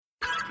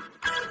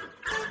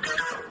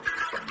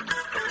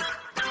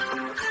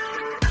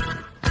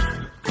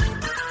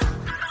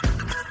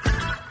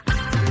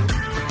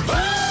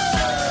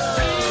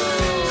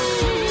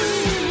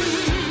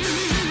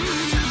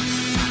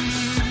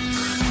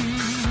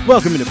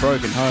Welcome to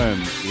Broken Home,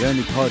 the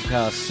only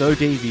podcast so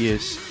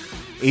devious,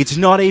 it's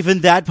not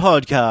even that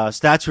podcast.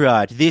 That's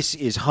right, this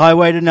is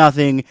Highway to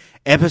Nothing,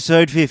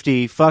 episode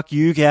 50. Fuck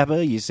you,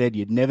 Kappa, you said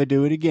you'd never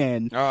do it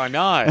again. Oh, I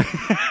know.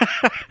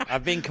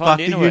 I've been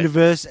conned into it. Fuck the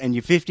universe and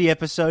your 50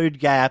 episode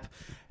gap.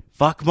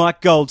 Fuck Mike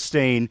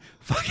Goldstein.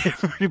 Fuck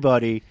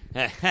everybody.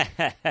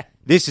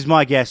 This is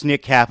my guest,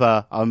 Nick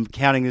Kappa. I'm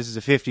counting this as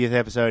a 50th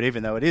episode,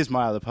 even though it is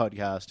my other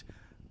podcast.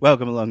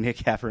 Welcome along, Nick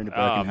Kappa, into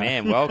Broken Home. Oh,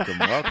 man, welcome.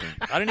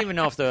 I don't even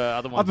know if the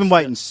other ones... I've been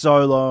waiting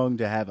so long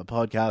to have a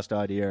podcast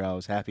idea I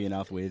was happy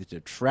enough with to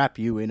trap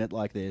you in it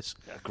like this.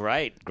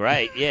 Great,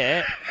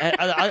 yeah.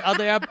 Are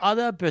there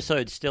other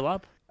episodes still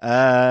up?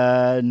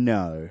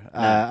 No.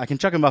 I can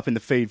chuck them up in the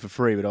feed for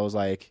free, but I was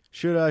like,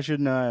 should I,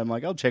 shouldn't I? I'm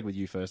like, I'll check with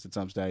you first at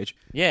some stage.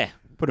 Yeah.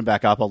 Put them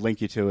back up, I'll link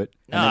you to it.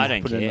 No, I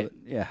don't care.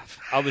 Yeah.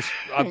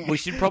 We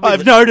should probably...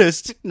 I've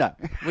noticed. No.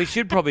 We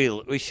should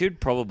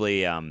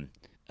probably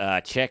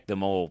check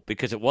them all,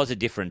 because it was a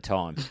different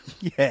time.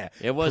 Yeah.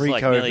 It was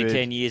like nearly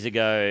 10 years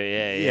ago.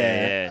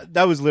 Yeah.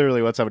 That was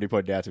literally what somebody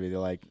pointed out to me. They're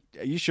like,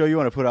 are you sure you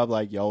want to put up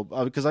like your...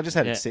 Because I just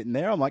had it sitting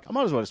there. I'm like, I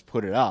might as well just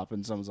put it up.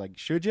 And someone's like,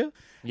 should you?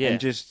 Yeah. And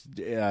just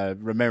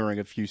remembering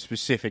a few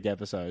specific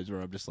episodes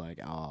where I'm just like,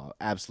 oh,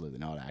 absolutely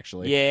not,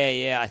 actually.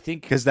 Yeah, I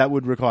think... Because that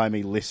would require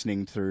me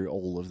listening through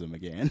all of them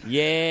again.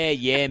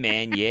 Yeah,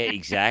 man. Yeah,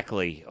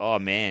 exactly. Oh,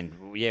 man.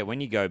 Yeah,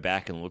 when you go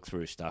back and look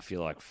through stuff,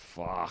 you're like,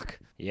 fuck.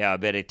 Yeah, I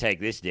better take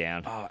this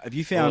down. Have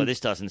you found... Oh,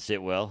 this doesn't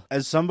sit well.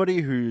 As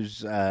somebody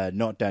who's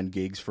not done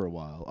gigs for a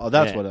while... Oh,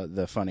 that's what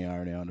the funny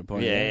irony on the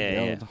point.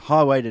 Yeah.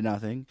 Highway to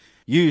Nothing.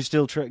 You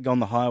still on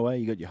the highway.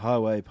 You got your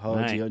highway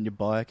pods. You got on your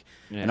bike.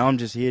 Yeah. And I'm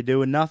just here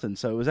doing nothing.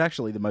 So it was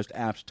actually the most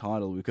apt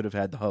title we could have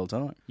had the whole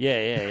time. Yeah.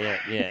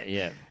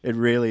 It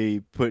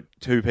really put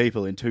two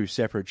people in two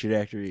separate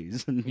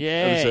trajectories.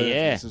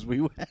 As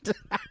we went.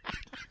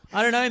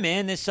 I don't know,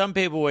 man. There's some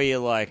people where you're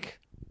like...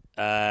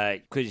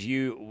 Because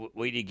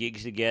we did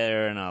gigs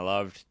together and I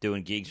loved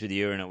doing gigs with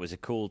you and it was a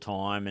cool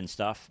time and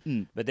stuff.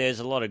 But there's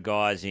a lot of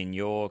guys in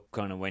your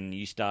kind of when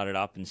you started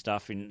up and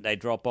stuff and they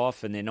drop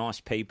off and they're nice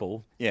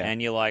people. Yeah.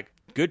 And you're like,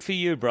 good for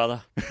you,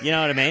 brother. You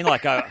know what I mean?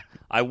 Like,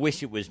 I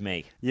wish it was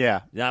me.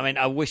 Yeah. I mean,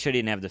 I wish I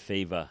didn't have the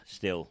fever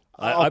still.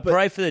 I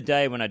pray for the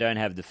day when I don't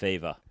have the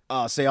fever.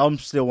 Oh, see, I'm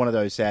still one of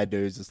those sad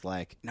dudes that's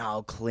like, no,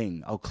 I'll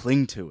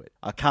cling to it.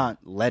 I can't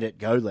let it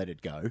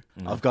go.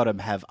 I've got to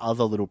have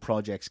other little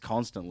projects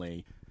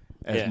constantly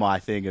as my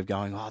thing of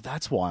going, oh,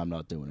 that's why I'm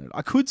not doing it.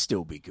 I could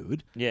still be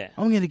good. Yeah.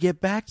 I'm going to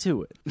get back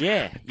to it.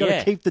 Yeah. Got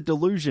to keep the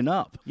delusion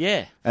up.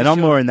 Yeah. And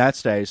I'm more in that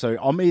stage. So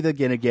I'm either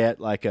going to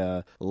get like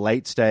a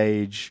late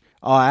stage,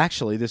 oh,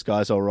 actually, this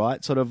guy's all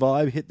right sort of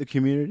vibe, hit the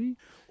community.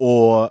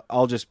 Or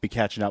I'll just be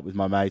catching up with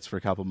my mates for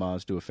a couple of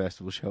months, do a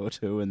festival show or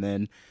two, and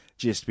then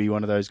just be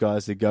one of those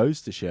guys that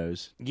goes to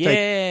shows.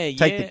 Yeah,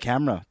 Take the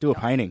camera, do a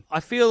painting. I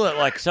feel that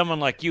like someone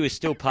like you is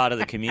still part of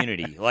the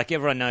community. Like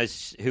everyone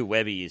knows who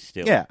Webby is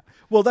still. Yeah.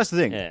 Well, that's the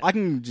thing. Yeah. I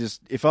can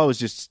just, if I was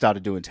just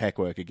started doing tech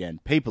work again,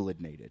 people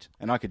would need it.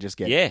 And I could just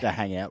get to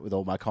hang out with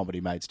all my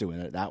comedy mates doing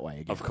it that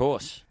way again. Of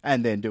course.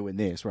 And then doing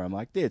this where I'm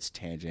like, it's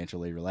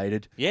tangentially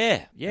related.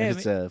 Yeah. And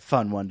it's a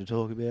fun one to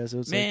talk about.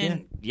 So it's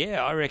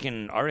I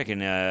reckon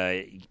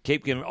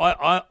keep going.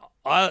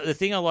 The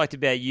thing I liked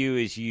about you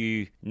is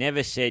you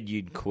never said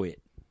you'd quit.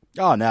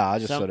 Oh, no, I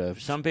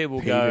just Some people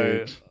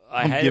go,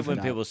 I hate it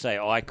when people say,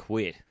 I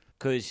quit.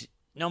 Because,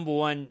 number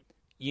one,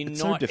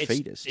 so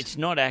defeatist. It's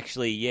not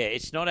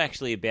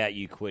actually about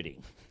you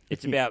quitting.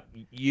 It's about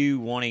you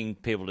wanting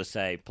people to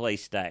say,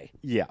 please stay.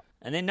 Yeah.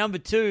 And then number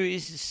two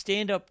is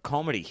stand-up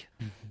comedy.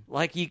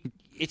 Like,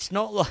 it's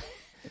not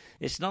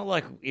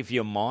like if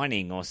you're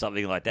mining or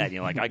something like that, and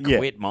you're like, I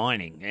quit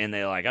mining. And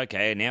they're like,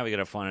 okay, now we got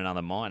to find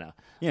another miner.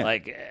 Yeah.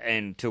 Like,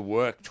 and to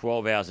work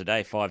 12 hours a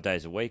day, 5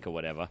 days a week or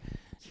whatever.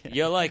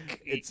 You're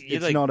like... It's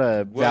like not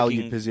a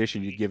valued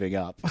position you're giving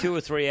up. 2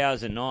 or 3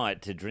 hours a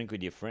night to drink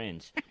with your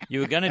friends.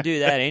 You were going to do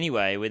that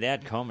anyway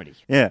without comedy.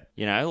 Yeah.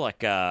 You know, like...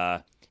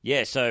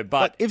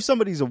 But if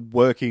somebody's a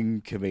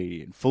working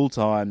comedian,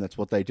 full-time, that's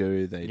what they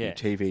do. They do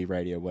TV,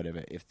 radio,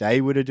 whatever. If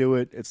they were to do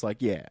it, it's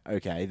like,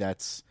 okay,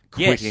 that's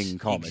quitting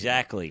comedy.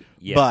 Exactly.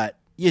 Yeah. But...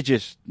 you're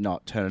just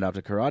not turning up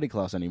to karate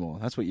class anymore.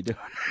 That's what you're doing.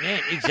 Yeah,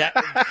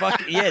 exactly.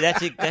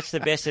 That's the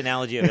best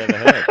analogy I've ever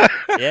heard.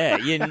 Yeah,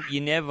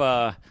 you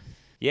never...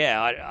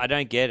 Yeah, I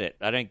don't get it.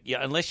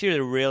 Unless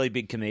you're a really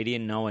big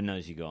comedian, no one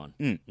knows you're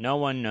gone. No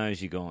one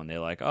knows you're gone. They're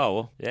like, oh,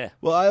 well, yeah.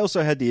 Well, I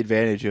also had the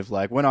advantage of,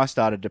 like, when I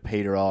started to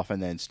peter off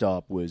and then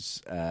stop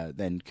was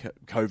then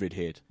COVID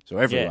hit. So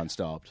everyone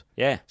stopped.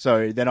 Yeah.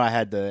 So then I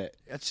had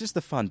it's just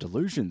the fun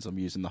delusions I'm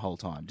using the whole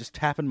time, just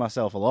tapping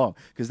myself along.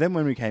 Because then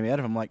when we came out of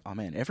it, I'm like, oh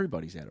man,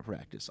 everybody's out of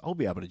practice. I'll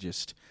be able to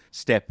just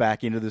step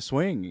back into the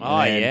swing.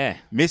 Oh, yeah.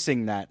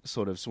 Missing that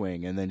sort of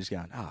swing and then just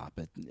going,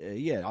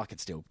 I can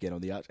still get on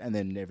the up. And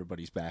then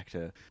everybody's back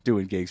to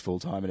doing gigs full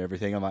time and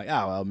everything. I'm like,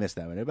 I'll miss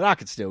that one, but I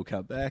can still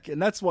come back.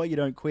 And that's why you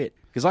don't quit.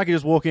 Because I could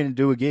just walk in and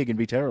do a gig and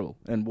be terrible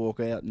and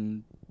walk out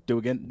and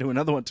do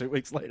another one 2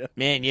 weeks later.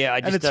 Man, yeah,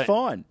 And it's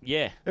fine.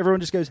 Yeah. Everyone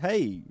just goes,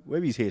 hey,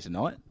 Webby's here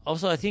tonight.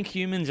 Also, I think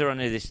humans are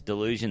under this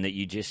delusion that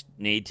you just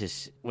need to,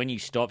 when you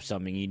stop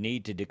something, you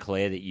need to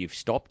declare that you've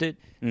stopped it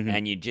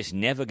and you're just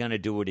never going to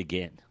do it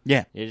again.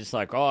 Yeah. You're just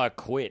like, oh, I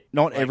quit.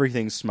 Not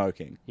everything's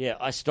smoking. Yeah,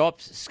 I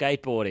stopped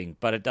skateboarding,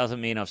 but it doesn't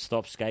mean I've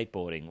stopped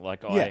skateboarding.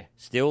 Like, Yeah. I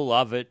still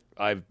love it.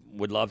 I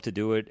would love to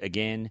do it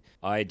again.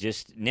 I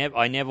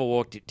never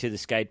walked to the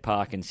skate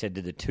park and said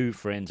to the 2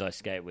 friends I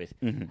skate with,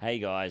 hey,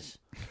 guys,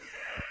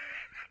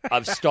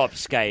 I've stopped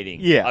skating.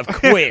 Yeah. I've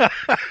quit.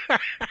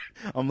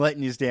 I'm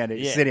letting you down.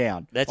 Yeah. Sit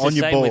down. That's on the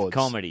your same boards. with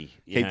comedy.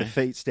 Keep the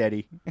feet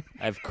steady.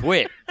 I've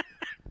quit.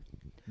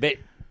 But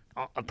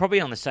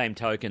probably on the same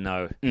token,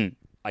 though,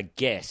 I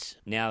guess,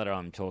 now that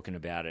I'm talking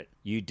about it,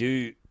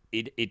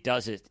 it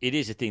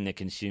is a thing that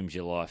consumes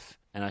your life.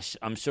 And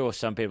I'm sure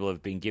some people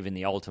have been given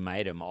the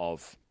ultimatum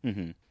of...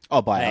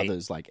 Oh, by Hey.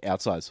 others, like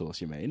outside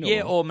source, you mean?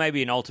 Yeah, or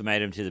maybe an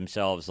ultimatum to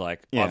themselves,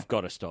 like, Yeah. I've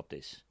got to stop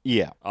this.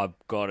 Yeah. I've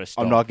got to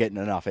stop. I'm not getting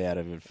enough out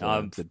of it. For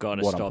I've got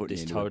to what I'm stop putting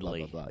this into it, totally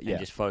blah, blah, blah. and Yeah.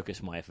 just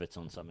focus my efforts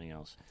on something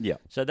else. Yeah.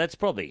 So that's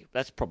probably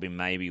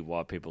maybe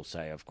why people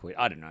say I've quit.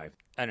 I don't know.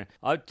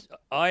 I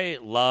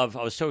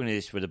was talking to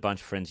this with a bunch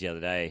of friends the other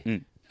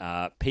day.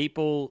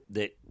 People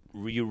that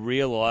you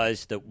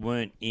realise that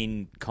weren't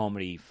in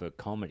comedy for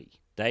comedy.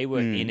 They were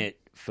in it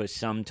for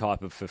some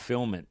type of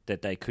fulfillment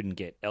that they couldn't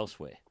get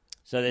elsewhere.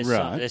 So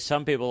there's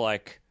some people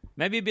like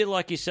maybe a bit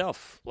like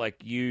yourself.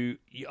 Like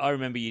I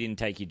remember you didn't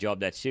take your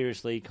job that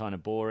seriously, kind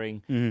of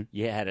boring.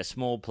 You had a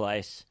small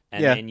place,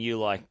 and then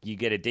you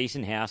get a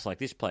decent house. Like,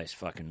 this place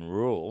fucking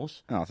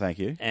rules. Oh, thank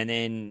you. And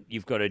then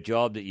you've got a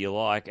job that you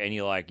like, and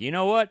you're like, you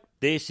know what?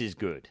 This is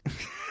good.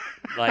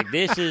 Like,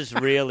 this is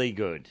really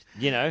good,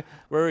 you know?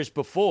 Whereas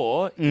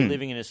before, you're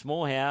living in a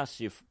small house,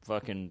 you're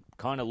fucking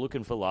kind of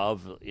looking for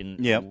love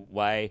in a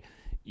way.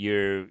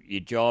 Your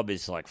job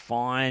is, like,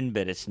 fine,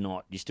 but it's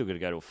not. You still got to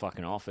go to a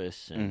fucking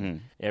office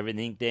and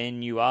everything.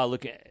 Then you are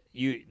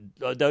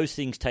those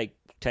things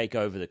take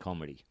over the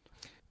comedy.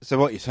 So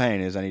what you're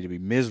saying is I need to be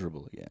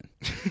miserable again.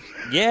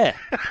 Yeah.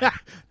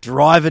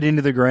 Drive it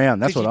into the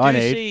ground. That's what I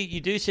need.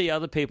 You do see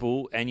other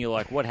people, and you're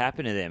like, what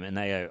happened to them? And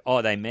they go,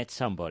 oh, they met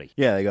somebody.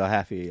 Yeah, they got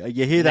happy.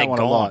 You hear that They're one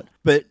gone. a lot.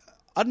 But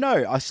I don't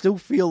know. I still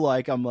feel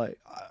like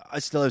I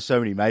still have so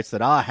many mates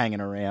that are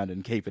hanging around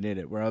and keeping in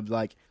it, where I'm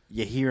like,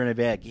 you're hearing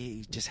about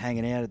just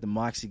hanging out at the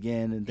mics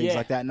again and things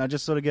like that. And I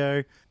just sort of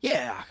go,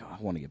 yeah,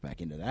 I want to get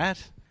back into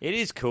that. It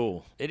is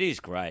cool. It is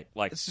great.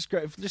 Like, It's just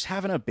great. Just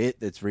having a bit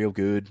that's real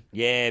good.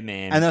 yeah,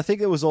 man. And I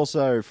think it was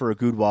also, for a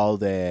good while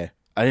there,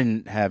 I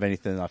didn't have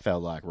anything I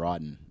felt like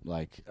writing,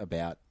 like,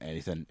 about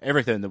anything.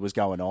 Everything that was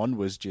going on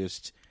was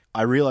just...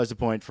 I realised the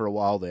point for a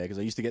while there, because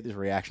I used to get this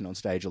reaction on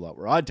stage a lot,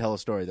 where I'd tell a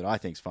story that I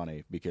think's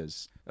funny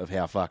because of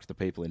how fucked the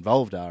people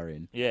involved are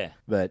in. Yeah.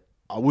 But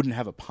I wouldn't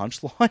have a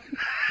punchline.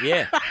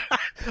 Yeah.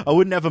 I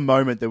wouldn't have a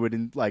moment that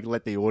would like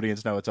let the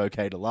audience know it's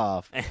okay to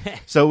laugh.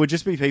 So it would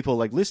just be people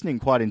like listening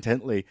quite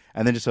intently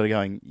and then just sort of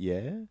going,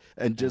 yeah,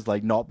 and just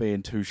like not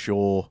being too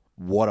sure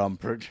what I'm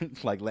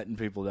like letting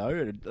people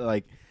know.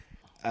 Like,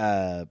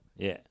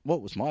 Yeah.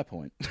 what was my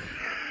point?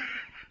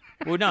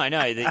 Well, no,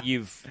 that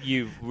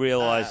you've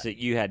realised that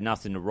you had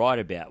nothing to write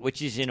about,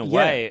 which is, in a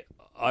way,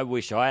 I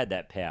wish I had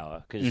that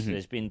power, because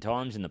there's been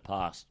times in the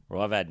past where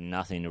I've had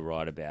nothing to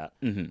write about,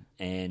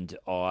 and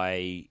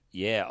I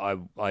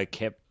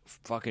kept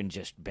fucking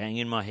just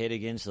banging my head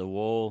against the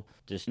wall,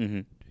 just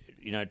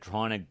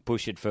trying to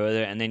push it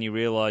further, and then you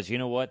realise, you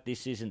know what,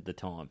 this isn't the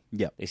time.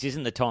 Yep. This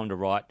isn't the time to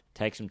write.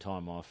 Take some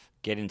time off.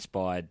 Get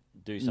inspired.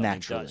 Do something.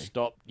 Naturally.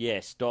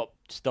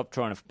 Stop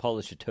trying to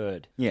polish a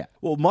turd. Yeah.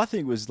 Well, my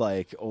thing was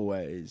like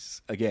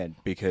always, again,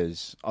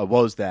 because I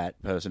was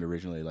that person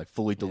originally, like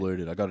fully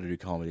deluded. I got to do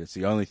comedy. It's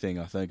the only thing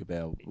I think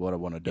about what I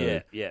want to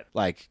do. Yeah.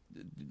 Like,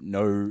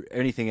 no,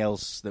 anything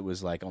else that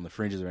was like on the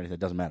fringes or anything, it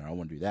doesn't matter. I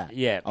want to do that.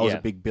 Yeah, I was yeah.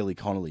 a big Billy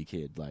Connolly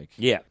kid, like,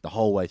 Yeah. the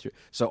whole way through.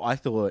 So I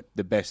thought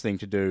the best thing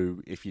to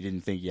do if you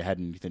didn't think you had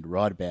anything to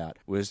write about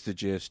was to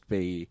just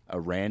be a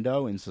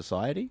rando in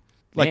society.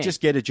 Like, Man.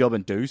 just get a job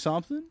and do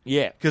something.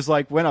 Yeah. Because,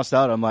 like, when I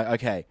started, I'm like,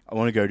 okay, I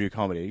want to go do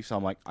comedy. So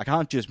I'm like, I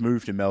can't just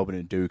move to Melbourne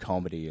and do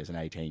comedy as an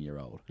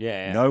 18-year-old.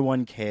 Yeah. No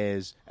one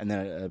cares. And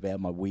then about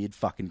my weird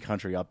fucking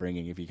country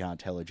upbringing if you can't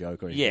tell a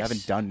joke or if you Yes.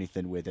 haven't done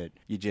anything with it.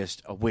 You're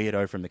just a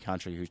weirdo from the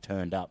country who's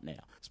turned up now.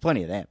 There's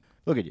plenty of them.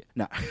 Look at you.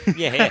 No.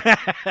 Yeah.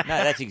 No,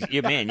 that's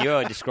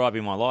you're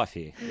describing my life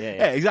here.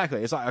 Yeah,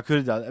 exactly. It's like I could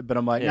have done it, but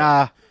I'm like, Yeah.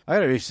 nah, I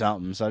got to do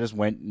something. So I just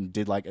went and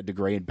did like a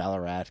degree in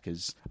Ballarat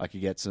because I could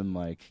get some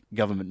like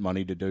government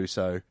money to do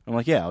so. I'm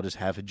like, yeah, I'll just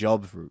have a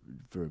job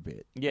for a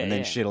bit, Yeah, and then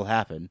yeah. shit'll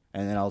happen,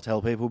 and then I'll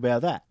tell people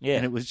about that. Yeah.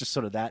 And it was just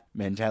sort of that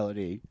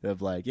mentality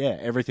of like, yeah,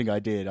 everything I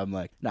did, I'm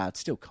like, nah, it's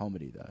still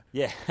comedy though.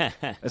 Yeah.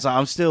 It's like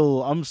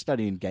I'm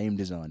studying game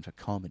design for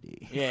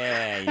comedy.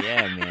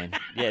 Yeah, man.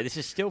 Yeah, this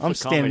is still for I'm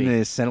comedy. standing in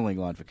the assembly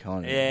line for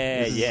comedy.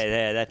 Yeah, This is-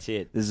 yeah, that's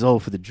it. This is all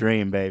for the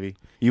dream, baby.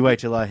 You wait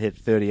till I hit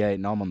 38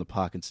 and I'm on the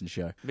Parkinson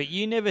show. But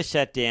you never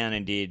sat down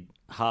and did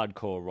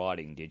hardcore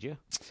writing, did you?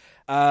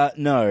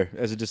 No,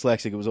 as a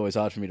dyslexic, it was always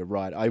hard for me to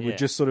write. I Yeah. would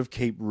just sort of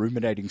keep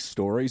ruminating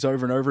stories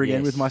over and over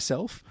again Yes. with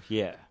myself.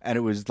 Yeah. And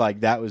it was like,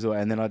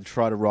 and then I'd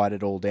try to write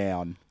it all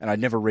down, and I'd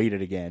never read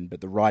it again,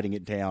 but the writing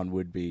it down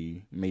would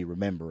be me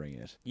remembering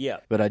it. Yeah.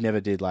 But I never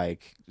did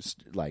like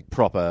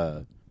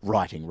proper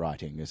writing,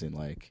 as in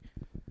like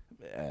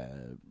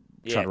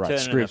trying to write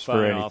turning scripts the for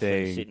phone off and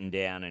anything. sitting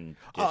down and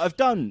Oh, I've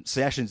done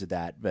sessions of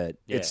that, but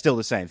Yeah. it's still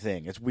the same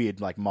thing. It's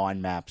weird, like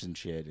mind maps and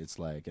shit. It's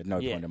like at no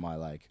Yeah. point am I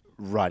like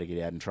writing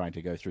it out and trying to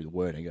go through the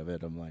wording of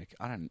it. I'm like,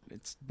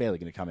 it's barely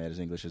going to come out as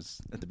English as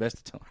at the best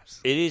of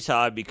times. It is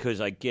hard because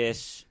I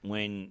guess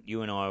when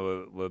you and I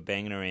were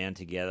banging around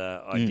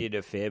together, I did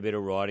a fair bit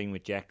of writing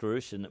with Jack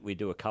Druce, and we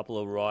do a couple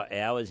of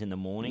hours in the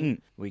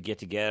morning. We get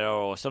together,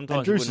 or sometimes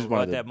we Druce is wouldn't one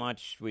write of the- that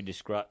much. We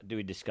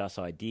discuss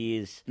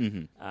ideas,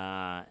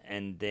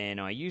 and then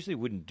I usually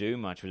wouldn't do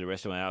much with the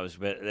rest of my hours.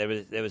 But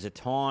there was a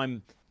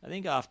time, I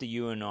think after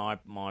you and I,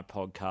 my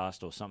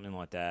podcast or something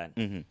like that,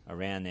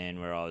 around then,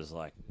 where I was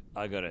like,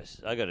 I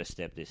gotta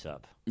step this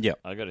up. Yeah.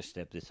 I got to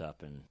step this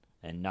up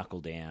and knuckle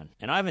down.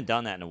 And I haven't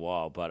done that in a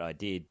while, but I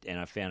did, and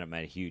I found it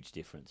made a huge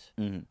difference.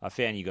 I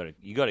found you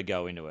got to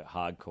go into it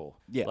hardcore.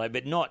 Yeah.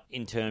 But not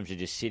in terms of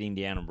just sitting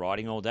down and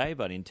writing all day,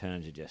 but in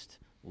terms of just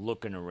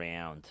looking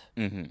around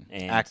and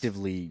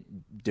Actively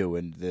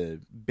doing the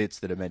bits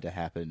that are meant to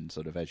happen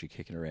sort of as you're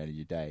kicking around in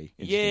your day.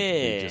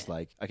 Yeah. Just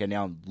like, okay,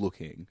 now I'm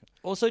looking.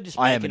 also just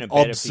I am making an it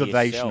better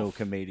observational for yourself.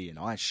 comedian.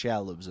 I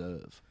shall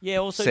observe, Yeah,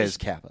 also says just,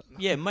 Kappa.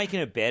 yeah, making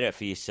it better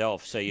for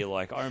yourself. So you're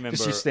like, I remember.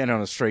 Just you standing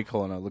on a street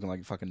corner looking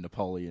like fucking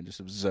Napoleon, just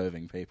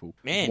observing people.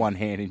 Man. With one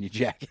hand in your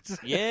jacket.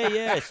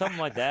 Yeah, something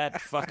like that.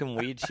 Fucking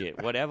weird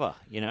shit. Whatever,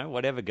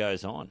 whatever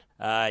goes on.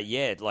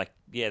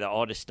 The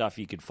oddest stuff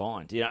you could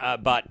find.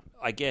 But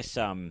I guess,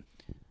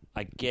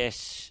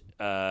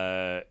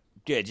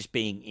 just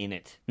being in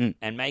it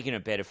and making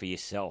it better for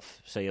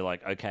yourself. So you're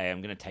like, okay,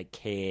 I'm going to take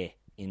care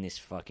in this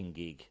fucking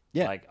gig.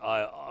 Yeah. Like,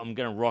 I'm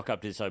going to rock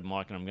up to this open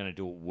mic and I'm going to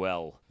do it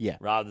well. Yeah.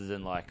 Rather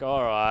than like,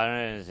 all right,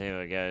 I don't see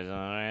what goes on.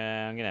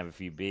 I'm going to have a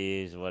few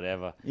beers,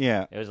 whatever.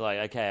 Yeah. It was like,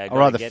 okay, I'll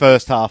write the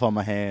first half on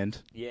my hand,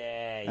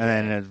 Yeah. and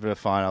then at the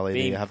final, either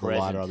Being you have the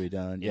present, lighter, I'll be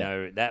done. You Yeah.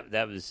 know,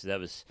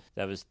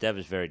 that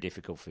was very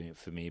difficult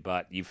for me.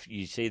 But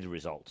you see the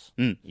results.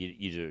 Mm.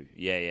 You do,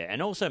 yeah,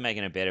 and also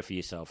making it better for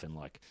yourself. And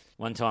like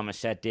one time, I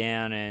sat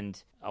down and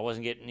I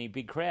wasn't getting any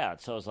big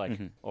crowds, so I was like,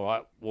 all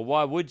right, well,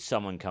 why would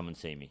someone come and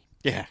see me?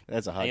 Yeah,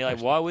 that's a hard And you're like,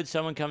 question. why would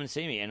someone come and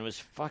see me? And it was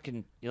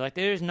fucking. You're like,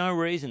 there's no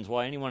reasons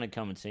why anyone would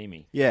come and see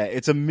me. Yeah,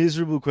 it's a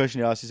miserable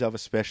question to ask yourself,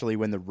 especially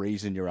when the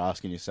reason you're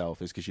asking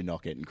yourself is because you're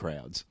not getting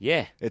crowds.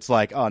 Yeah, It's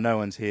like, oh, no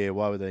one's here.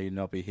 Why would they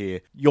not be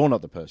here? You're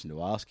not the person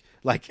to ask.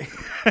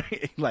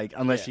 Like,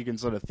 unless you can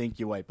sort of think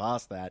your way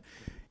past that,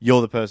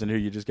 you're the person who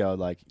you just go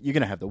like, you're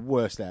going to have the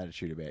worst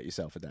attitude about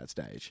yourself at that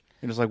stage.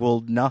 And it's like,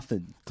 well,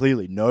 nothing.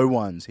 Clearly, no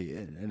one's here.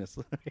 And it's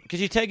like, because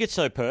you take it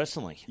so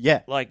personally.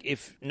 yeah, Like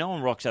if no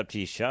one rocks up to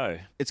your show,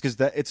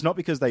 it's not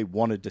because they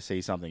wanted to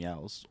see something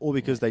else or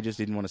because they just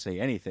didn't want to see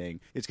anything.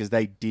 It's because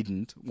they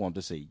didn't want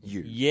to see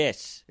you.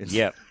 yes, It's-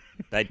 yep,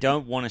 they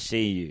don't want to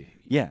see you.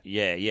 Yeah.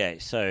 Yeah.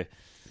 So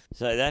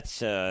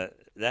that's a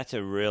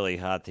really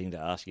hard thing to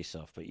ask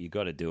yourself, but you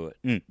got to do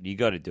it. You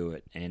got to do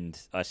it, and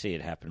I see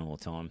it happen all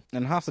the time.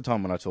 And half the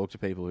time when I talk to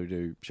people who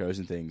do shows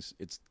and things,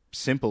 it's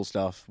simple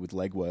stuff with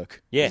legwork.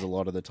 Yeah. Is a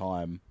lot of the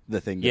time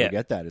the thing that Yeah. you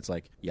get that. It's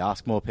like you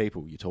ask more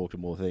people, you talk to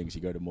more things,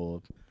 you go to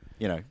more,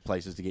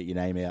 places to get your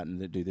name out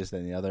and do this, that,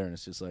 and the other. And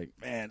it's just like,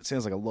 man, it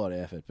sounds like a lot of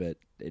effort, but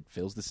it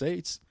fills the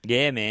seats. Yeah,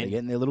 They're man.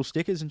 getting their little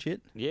stickers and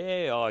shit.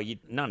 Yeah.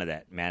 None of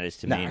that matters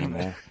to No. me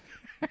anymore.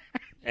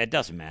 It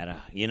doesn't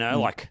matter,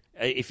 like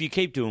if you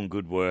keep doing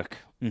good work,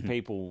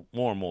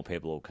 more and more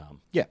people will come.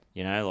 Yeah.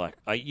 Like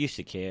I used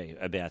to care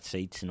about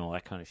seats and all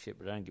that kind of shit,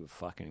 but I don't give a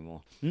fuck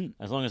anymore.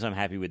 As long as I'm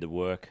happy with the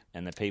work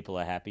and the people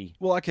are happy.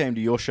 Well, I came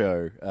to your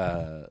show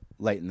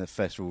late in the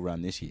festival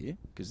run this year,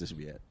 because this will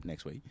be out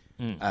next week.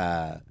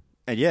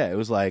 And yeah, it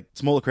was like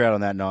smaller crowd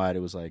on that night. It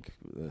was like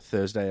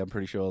Thursday, I'm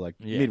pretty sure, like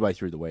midway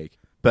through the week.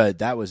 But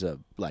that was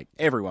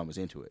everyone was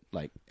into it.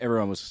 Like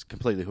everyone was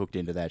completely hooked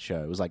into that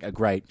show. It was like a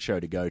great show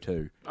to go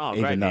to, Oh,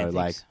 even great, though man,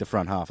 like thanks. the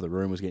front half of the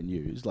room was getting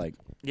used. Like,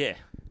 Yeah.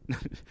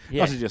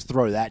 not to just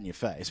throw that in your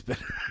face, but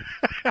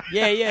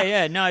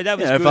Yeah. No, that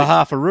was for good.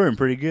 half a room,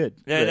 pretty good.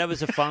 Yeah, But- that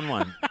was a fun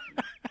one.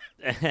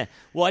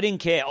 Well, I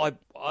didn't care.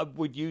 I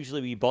would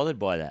usually be bothered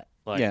by that.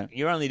 Like, Yeah.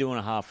 you're only doing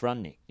a half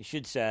run, Nick. You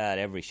should sell out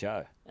every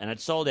show. And it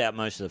sold out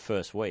most of the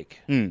first week.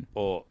 And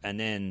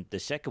then the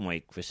second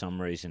week, for some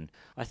reason.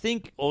 I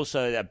think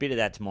also a bit of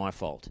that's my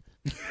fault.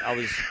 I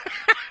was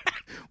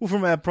well,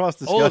 from our price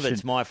discussion, all of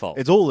it's my fault.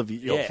 It's all of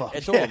your yeah, fault.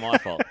 it's all my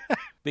fault.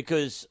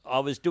 Because I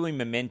was doing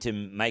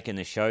momentum, making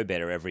the show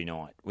better every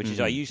night, which is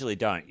I usually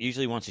don't.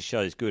 Usually once a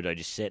show's good, I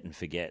just set and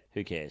forget.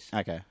 Who cares?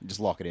 Okay, just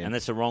lock it in. And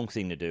that's the wrong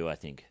thing to do, I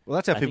think. Well,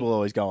 that's how I people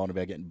always go on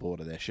about getting bored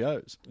of their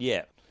shows.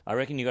 Yeah. I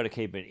reckon you got to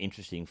keep it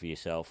interesting for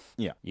yourself.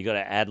 Yeah. You got to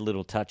add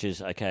little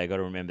touches. Okay, I got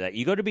to remember that.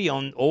 You got to be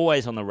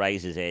always on the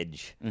razor's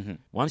edge.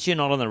 Once you're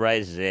not on the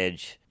razor's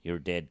edge, you're a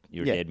dead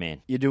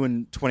man. You're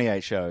doing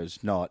 28 shows,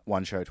 not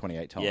one show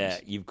 28 times. Yeah,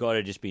 you've got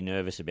to just be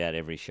nervous about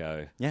every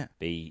show. Yeah.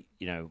 Be,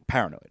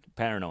 Paranoid.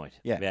 Paranoid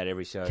about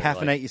every show.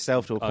 Caffeinate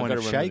yourself to a point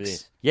of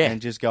shakes Yeah.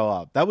 and just go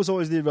up. That was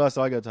always the advice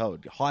I got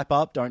told. Hype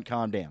up, don't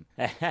calm down.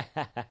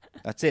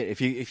 That's it.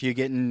 If you're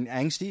getting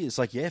angsty, it's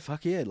like, yeah,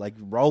 fuck yeah. Like,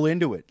 roll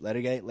into it. Let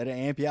it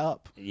amp you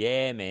up.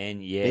 Yeah,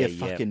 man. Yeah, Be a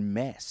fucking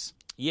mess.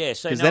 Yeah,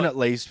 so Because then at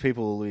least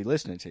people will be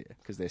listening to you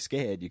because they're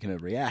scared. You're going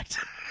to react.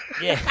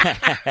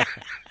 Yeah.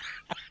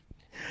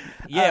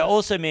 Yeah,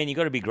 also, man, you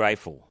got to be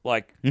grateful.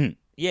 Like,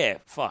 yeah,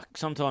 fuck.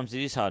 Sometimes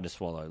it is hard to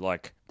swallow.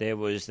 Like, there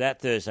was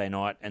that Thursday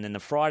night, and then the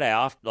Friday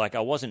after, like,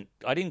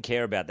 I didn't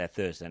care about that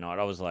Thursday night.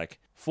 I was like,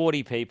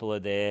 40 people are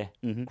there.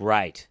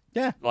 Great.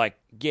 Yeah. Like,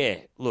 yeah,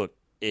 look,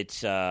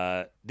 it's,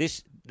 that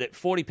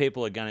 40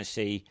 people are going to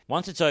see,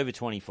 once it's over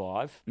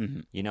 25,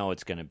 you know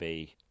it's going to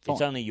be,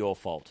 it's only your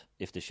fault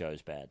if the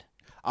show's bad.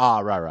 Ah,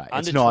 right.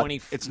 Under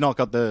It's not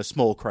got the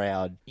small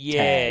crowd.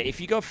 Yeah, tag. if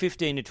you got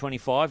 15 to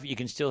 25, you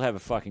can still have a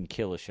fucking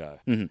killer show.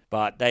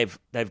 But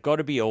they've got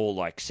to be all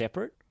like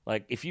separate.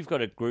 Like if you've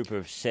got a group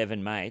of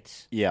 7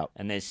 mates, Yeah.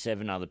 and there's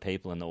 7 other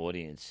people in the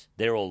audience,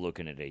 they're all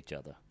looking at each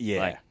other. Yeah.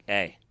 Like,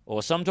 hey,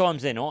 or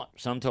sometimes they're not.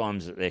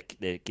 Sometimes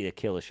they're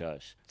killer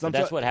shows. But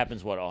that's what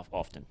happens.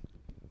 Often.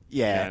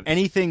 Yeah, You know?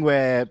 anything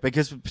where,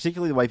 because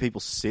particularly the way people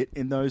sit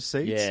in those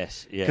seats.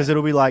 Yes, yeah. Because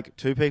it'll be like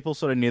 2 people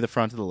sort of near the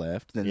front of the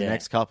left, then the Yeah.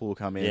 next couple will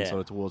come in Yeah. sort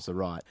of towards the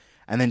right,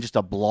 and then just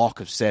a block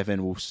of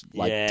 7 will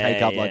Yeah,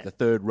 take up yeah. like the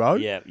third row.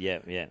 Yeah.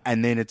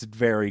 And then it's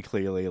very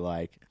clearly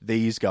like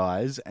these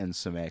guys and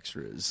some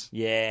extras.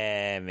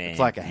 Yeah, man. It's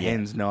like a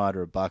hen's night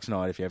or a buck's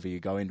night if you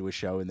go into a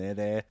show and they're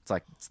there. It's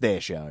like, it's their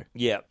show.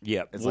 Yeah.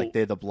 It's like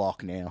they're the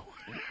block now.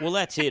 Well,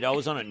 that's it. I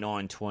was on at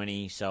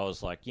 9:20, so I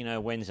was like,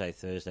 Wednesday,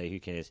 Thursday, who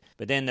cares?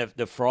 But then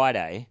the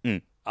Friday,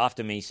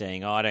 after me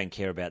saying, I don't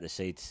care about the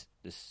seats,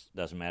 this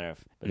doesn't matter.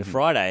 But the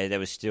Friday, there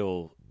was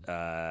still,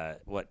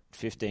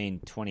 15,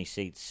 20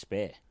 seats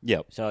spare.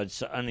 Yep. So I'd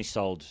only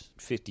sold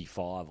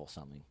 55 or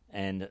something.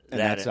 And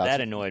that starts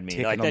that annoyed me.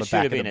 ticking Like on that the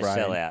should have back of been a the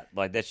brain. sellout.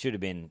 Like that should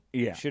have been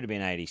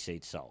 80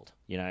 seats sold.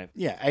 Yeah,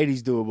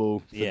 80's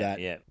doable for Yeah, that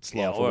yeah.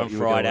 slot. for Or what on you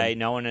were Friday,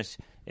 going.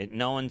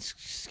 no one's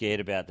scared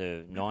about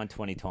the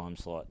 9:20 time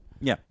slot.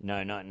 Yeah.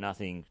 No,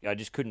 nothing. I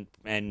just couldn't.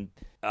 And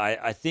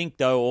I think,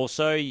 though,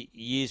 also,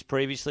 years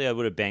previously, I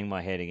would have banged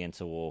my head against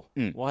a wall.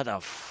 Why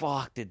the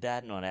fuck did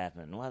that not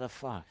happen? Why the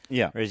fuck?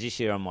 Yeah. Whereas this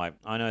year, I'm like,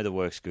 I know the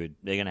work's good.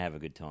 They're going to have a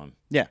good time.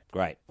 Yeah.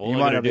 Great. All You I'm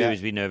might going not to do be-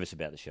 is be nervous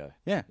about the show.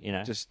 Yeah.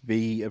 Just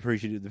be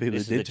appreciative of the people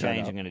This that is did the turn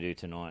change up. I'm going to do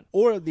tonight.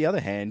 Or on the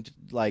other hand,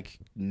 like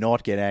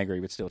not get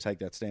angry but still take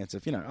that stance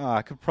of,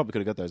 I probably could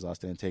have got those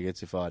last 10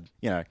 tickets if I'd,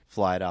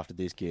 fly it after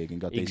this gig and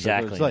got these.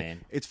 Exactly, It's like,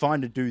 man. It's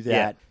fine to do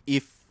that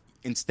if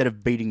instead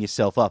of beating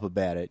yourself up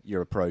about it,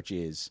 your approach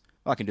is,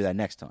 I can do that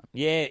next time.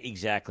 Yeah,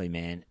 exactly,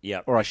 man.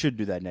 Yep. Or I should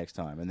do that next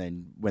time. And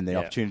then when the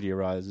opportunity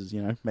arises,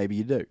 maybe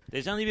you do.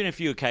 There's only been a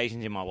few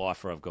occasions in my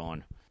life where I've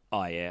gone,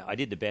 oh, yeah, I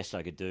did the best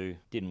I could do.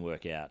 Didn't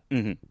work out.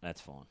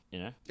 That's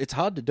fine, It's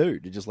hard to do,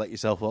 to just let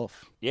yourself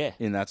off. Yeah.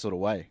 In that sort of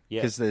way.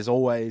 Yeah. Because there's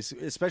always,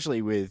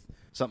 especially with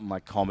something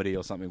like comedy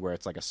or something where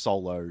it's like a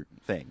solo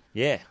thing.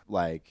 Yeah.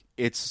 Like,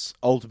 it's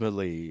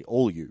ultimately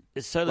all you.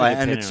 It's totally and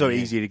dependent it's so on you.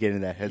 easy to get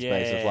in that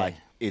headspace of like,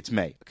 it's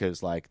me.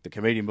 Because like the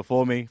comedian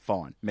before me,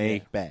 fine.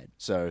 Me, bad.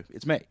 So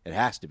it's me. It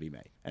has to be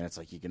me. And it's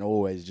like you can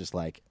always just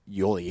like,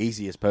 you're the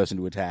easiest person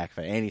to attack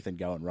for anything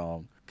going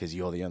wrong because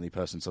you're the only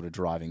person sort of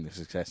driving the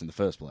success in the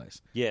first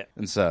place. Yeah.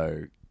 And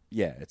so,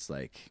 yeah, it's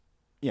like,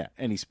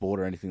 any sport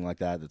or anything like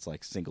that that's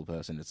like single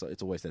person,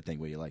 it's always that thing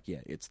where you're like,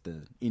 it's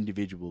the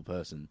individual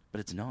person.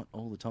 But it's not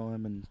all the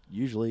time. And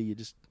usually you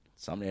just,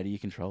 something out of your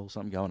control,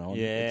 something going on.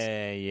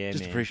 Just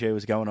man. appreciate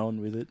what's going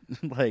on with it.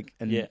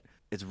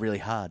 It's really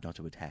hard not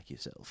to attack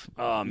yourself.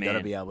 Oh, You got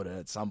to be able to,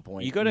 at some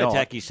point, You got to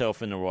attack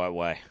yourself in the right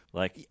way.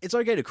 Like, It's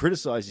okay to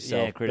criticize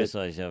yourself. yeah,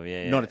 criticize yourself.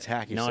 Yeah, not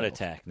attack yourself. Not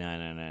attack. No. I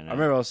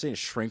remember I was seeing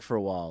Shrink for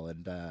a while,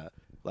 and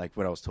like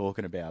when I was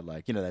talking about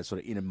like that sort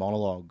of inner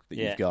monologue that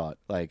you've got,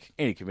 like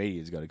any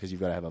comedian's got it because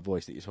you've got to have a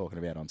voice that you're talking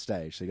about on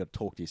stage, so you got to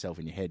talk to yourself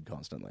in your head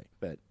constantly.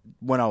 But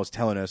when I was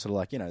telling her sort of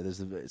like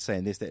there's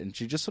saying this, that, and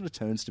she just sort of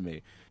turns to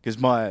me because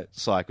my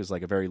psych was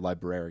like a very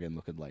librarian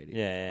looking lady.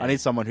 Yeah. I need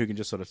someone who can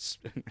just sort of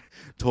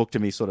talk to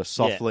me sort of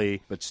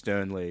softly but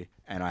sternly.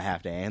 And I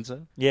have to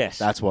answer. Yes.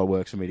 That's what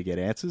works for me to get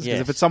answers. Because Yes.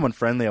 if it's someone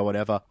friendly or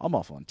whatever, I'm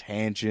off on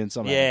tangents.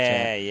 I'm having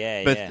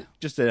a chat. But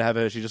just to have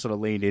her, she just sort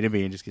of leaned into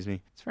me and just gives me,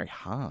 it's very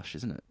harsh,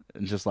 isn't it?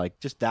 And just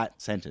that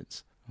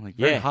sentence. I'm like,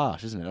 very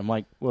harsh, isn't it? I'm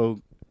like,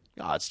 well,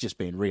 it's just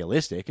being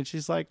realistic. And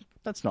she's like,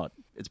 that's not,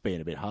 it's being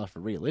a bit harsh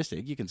for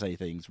realistic. You can say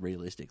things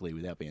realistically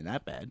without being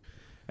that bad.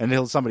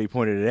 Until somebody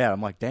pointed it out,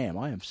 I'm like, damn,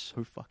 I am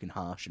so fucking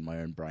harsh in my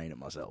own brain at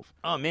myself.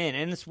 Oh, man,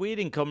 and it's weird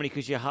in comedy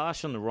because you're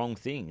harsh on the wrong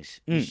things.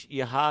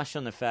 You're harsh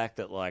on the fact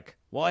that, like,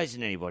 why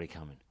isn't anybody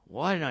coming?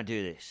 Why didn't I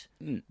do this?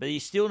 But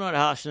he's still not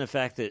harsh on the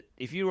fact that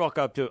if you rock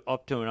up to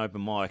an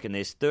open mic and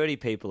there's 30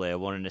 people there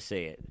wanting to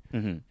see it,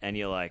 and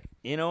you're like,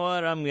 you know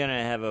what, I'm going to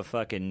have a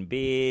fucking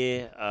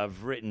beer.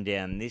 I've written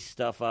down this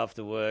stuff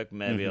after work.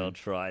 Maybe I'll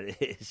try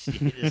this.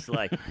 You're just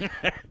like,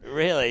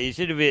 really?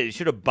 You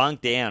should have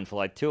bunked down for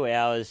like 2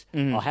 hours.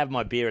 I'll have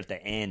my beer at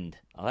the end.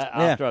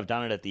 After I've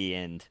done it at the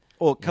end.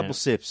 Or a couple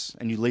sips,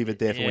 and you leave it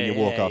there for when you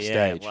walk off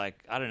stage. Like,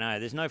 I don't know.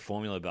 There's no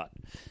formula, but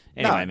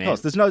Anyway, man. Of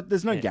course,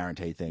 there's no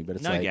guaranteed thing, but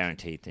it's no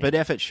guaranteed thing. But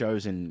effort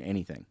shows in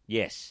anything.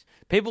 Yes.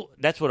 People,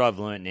 that's what I've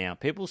learned now.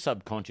 People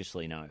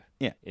subconsciously know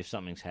if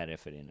something's had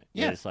effort in it.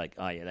 Yeah. It's like,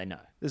 oh, yeah, they know.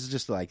 This is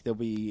just like, there'll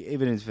be,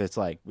 even if it's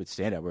like with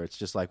stand-up, where it's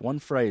just like one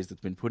phrase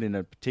that's been put in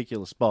a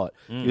particular spot.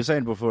 You were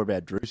saying before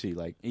about Drusy,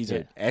 like, he's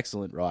an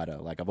excellent writer.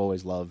 Like, I've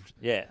always loved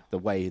the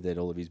way that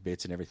all of his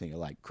bits and everything are,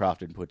 like,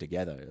 crafted and put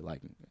together.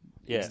 Like,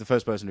 he's the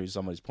first person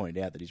someone's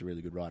pointed out that he's a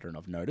really good writer, and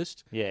I've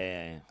noticed.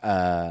 And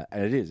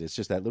it is. It's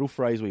just that little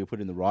phrase where you put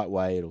it in the right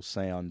way, it'll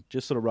sound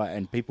just sort of right,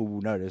 and people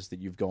will notice that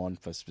you've gone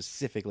for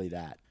specifically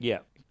that.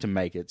 To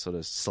make it sort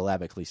of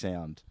syllabically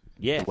sound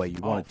the way you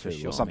want it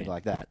to, or something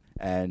like that.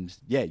 And,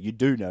 you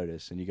do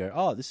notice, and you go,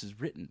 oh, this is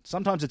written.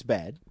 Sometimes it's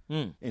bad,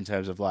 in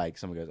terms of, like,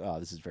 someone goes, oh,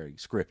 this is very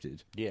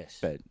scripted. Yes.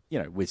 But,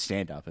 with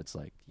stand-up, it's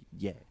like,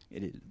 it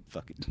is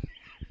fucking...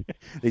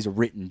 These are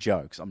written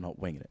jokes. I'm not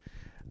winging it.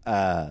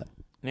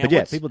 Now,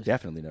 but people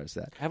definitely notice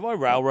that. Have I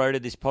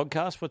railroaded this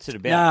podcast? What's it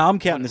about? No, I'm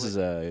counting this as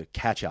a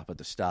catch-up at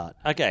the start.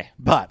 Okay.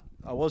 But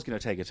I was going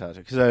to take a touch.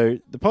 So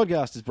the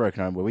podcast is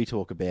Broken Home, where we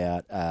talk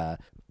about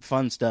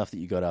fun stuff that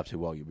you got up to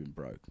while you've been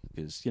broke.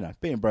 Because,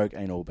 being broke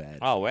ain't all bad.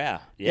 Oh, wow.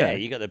 Yeah,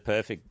 you got the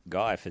perfect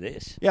guy for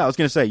this. Yeah, I was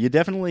going to say, you're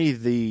definitely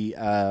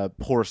the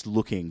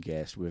poorest-looking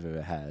guest we've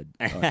ever had.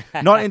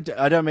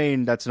 I don't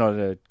mean that's not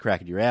a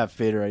crack at your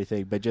outfit or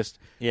anything, but just,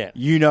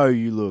 you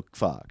look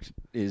fucked.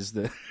 Is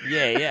the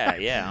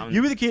Yeah.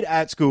 You were the kid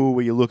at school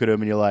where you look at him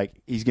and you're like,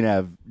 he's going to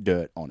have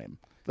dirt on him.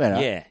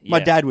 My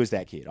dad was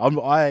that kid.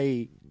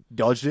 I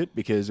dodged it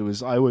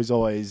because I was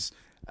always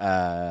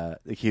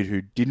the kid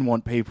who didn't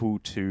want people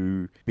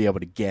to be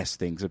able to guess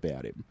things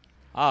about him.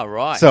 Oh,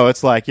 right. So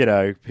it's like,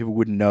 people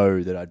wouldn't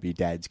know that I'd be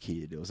dad's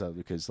kid or something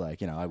because,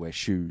 like, I wear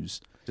shoes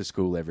to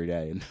school every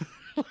day.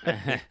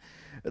 And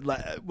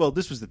well,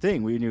 this was the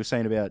thing. When you were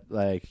saying about,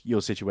 like,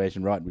 your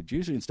situation, right, with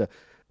Juicy and stuff,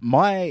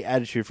 my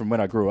attitude from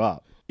when I grew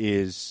up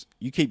is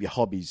you keep your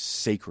hobbies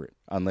secret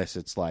unless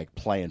it's, like,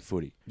 playing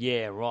footy.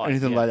 Yeah, right.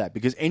 Anything like that.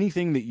 Because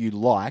anything that you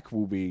like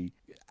will be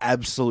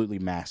absolutely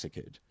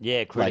massacred.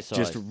 Yeah,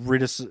 criticised. Like,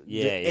 just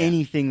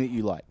anything that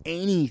you like.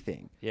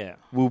 Anything. Yeah.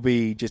 Will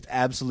be just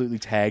absolutely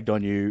tagged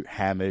on you,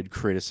 hammered,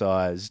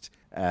 criticised,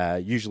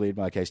 usually, in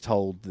my case,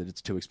 told that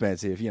it's too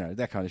expensive,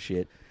 that kind of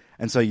shit.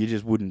 And so you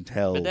just wouldn't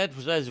tell. But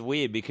that's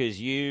weird because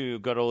you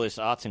got all this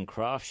arts and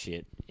crafts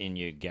shit in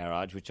your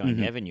garage, which I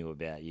never knew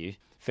about you.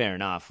 Fair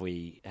enough,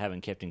 we haven't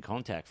kept in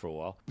contact for a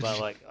while. But,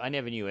 like, I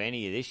never knew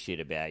any of this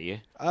shit about you.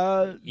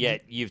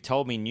 Yet you've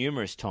told me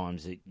numerous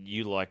times that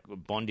you like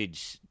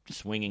bondage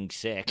swinging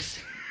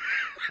sex.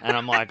 And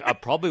I'm like, I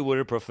probably would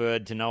have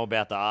preferred to know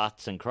about the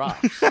arts and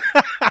crafts.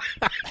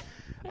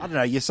 I don't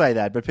know, you say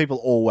that, but people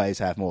always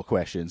have more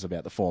questions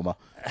about the former.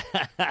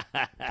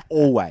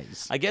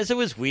 Always. I guess it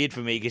was weird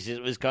for me because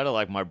it was kind of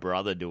like my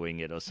brother doing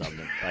it or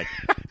something. Like,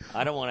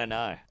 I don't want to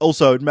know.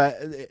 Also,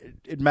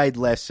 it made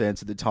less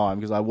sense at the time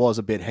because I was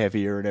a bit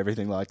heavier and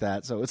everything like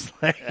that. So it's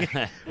like,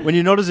 when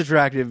you're not as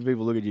attractive and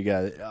people look at you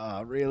and go,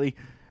 oh, really?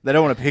 They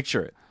don't want to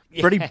picture it.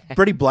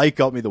 Freddie Blake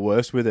got me the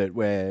worst with it,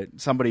 where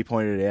somebody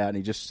pointed it out and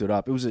he just stood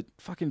up. It was at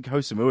fucking Koh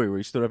Samui where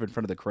he stood up in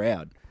front of the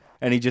crowd.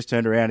 And he just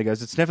turned around and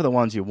goes, it's never the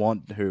ones you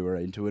want who are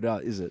into it,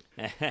 is it?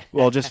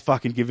 Well, just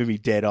fucking giving me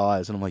dead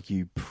eyes. And I'm like,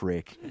 you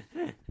prick.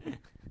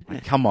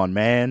 Like, come on,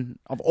 man.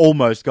 I've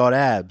almost got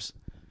abs.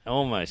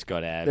 Almost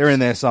got abs. They're in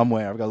there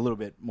somewhere. I've got a little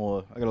bit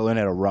more. I've got to learn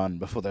how to run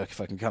before they're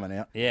fucking coming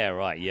out. Yeah,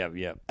 right.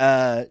 Yep.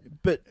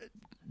 But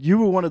you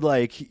were one of,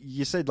 like,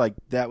 you said, like,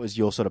 that was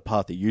your sort of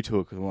path that you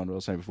took, the one I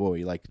was saying before, where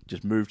you, like,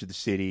 just moved to the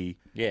city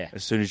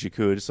as soon as you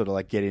could, sort of,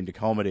 like, get into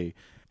comedy.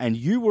 And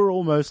you were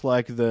almost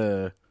like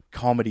the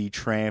comedy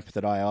tramp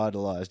that I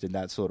idolized in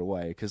that sort of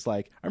way. Because,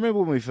 like, I remember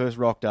when we first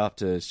rocked up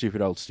to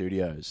Stupid Old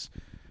Studios,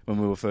 when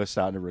we were first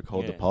starting to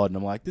record the pod, and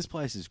I'm like, this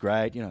place is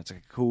great. It's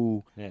like a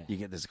cool,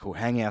 there's a cool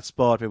hangout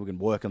spot. People can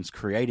work on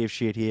creative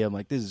shit here. I'm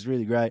like, this is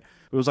really great.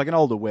 It was like an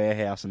older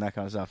warehouse and that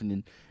kind of stuff.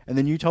 And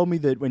then you told me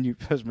that when you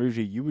first moved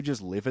here, you were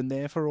just living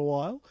there for a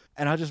while.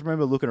 And I just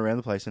remember looking around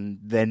the place and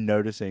then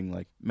noticing,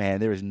 like, man,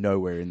 there is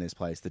nowhere in this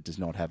place that does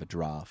not have a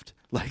draft.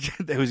 Like,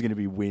 there was going to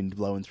be wind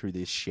blowing through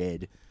this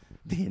shed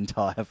the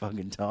entire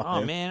fucking time.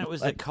 Oh, man, it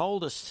was the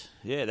coldest.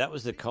 Yeah, that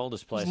was the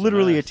coldest place. It's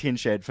literally a tin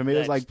shed. For me, it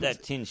was like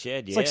that tin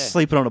shed, It's like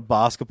sleeping on a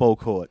basketball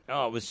court.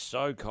 Oh, it was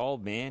so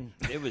cold, man.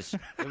 It was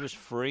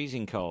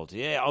freezing cold.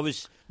 Yeah,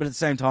 But at the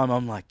same time,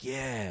 I'm like,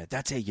 yeah,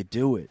 that's how you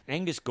do it.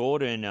 Angus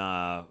Gordon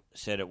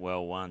said it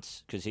well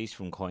once, because he's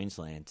from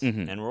Queensland,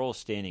 and we're all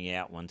standing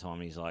out one time,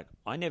 and he's like,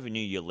 I never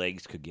knew your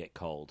legs could get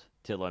cold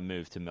till I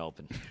moved to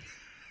Melbourne.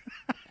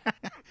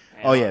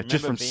 And Oh, I yeah,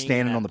 just remember from being in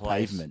standing that on the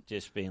place, pavement.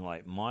 just being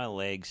like, my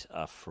legs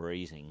are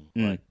freezing,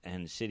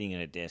 and sitting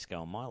at a desk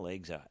going, my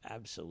legs are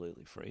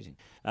absolutely freezing.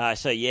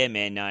 So yeah,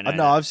 man, no.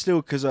 No, I've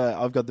still, because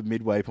I've got the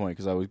midway point,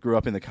 because grew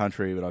up in the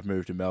country, but I've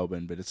moved to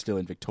Melbourne, but it's still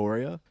in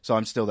Victoria. So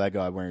I'm still that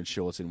guy wearing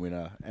shorts in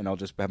winter, and I'll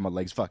just have my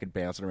legs fucking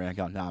bouncing around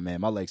going, nah,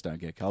 man, my legs don't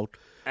get cold.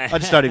 I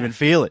just don't even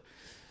feel it.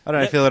 I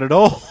don't feel it at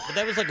all. But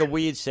that was like a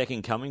weird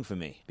second coming for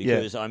me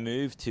because I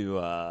moved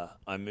to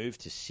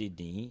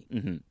Sydney.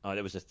 Mm-hmm. Oh,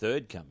 that was the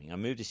third coming. I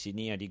moved to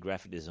Sydney. I did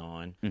graphic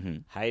design. Mm-hmm.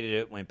 Hated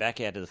it. Went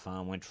back out to the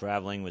farm. Went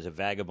traveling. Was a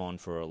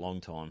vagabond for a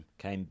long time.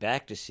 Came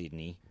back to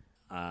Sydney.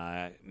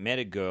 Met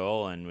a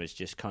girl and was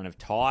just kind of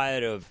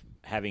tired of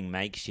having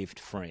makeshift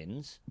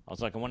friends. I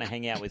was like, I want to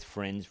hang out with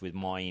friends with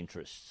my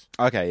interests.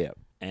 Okay, yeah.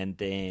 And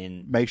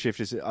then makeshift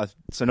is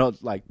so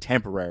not like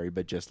temporary,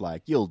 but just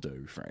like you'll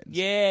do, friends.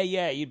 Yeah.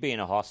 You'd be in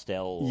a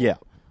hostel. Or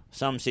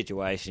some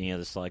situation. You're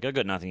just like, I've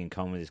got nothing in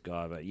common with this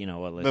guy, but you know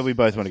what? But we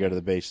both want to go to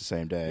the beach the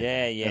same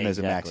day. Yeah. And there's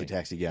exactly. a maxi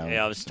taxi going.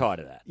 Yeah, I was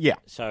tired of that. Yeah.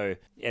 So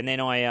and then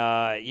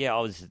I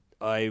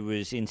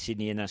was in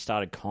Sydney and I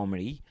started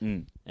comedy,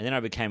 and then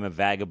I became a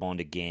vagabond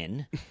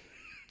again.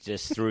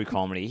 Just through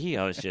comedy,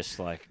 I was just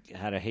like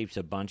had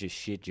a bunch of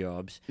shit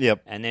jobs.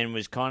 Yep. And then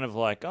was kind of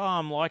like, oh,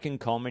 I'm liking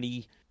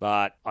comedy,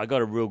 but I got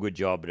a real good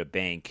job at a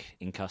bank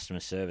in customer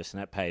service, and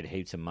that paid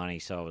heaps of money.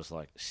 So I was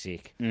like,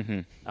 sick.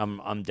 Mm-hmm.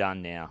 I'm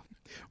done now.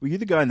 Were you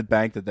the guy in the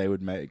bank that they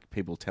would make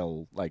people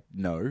tell like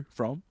no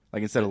from?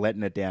 Like instead of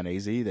letting it down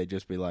easy, they'd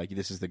just be like,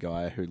 "This is the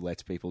guy who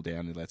lets people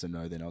down and lets them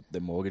know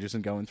their mortgage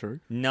isn't going through."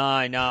 No,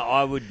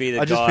 I would be the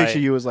guy. I just picture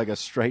you as like a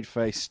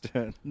straight-faced.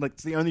 Like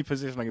it's the only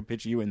position I can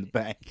picture you in the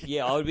bank.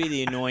 Yeah, I would be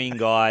the annoying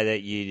guy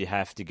that you'd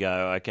have to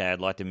go. Okay, I'd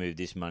like to move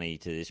this money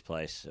to this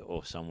place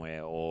or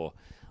somewhere, or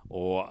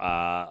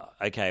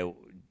okay,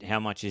 how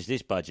much is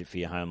this budget for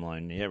your home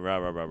loan? Yeah,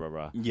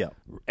 rah. Yeah.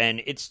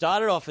 And it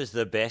started off as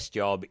the best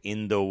job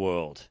in the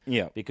world.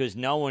 Yeah. Because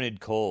no one would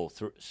call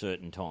through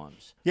certain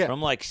times. Yeah.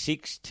 From like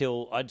 6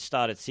 till, I'd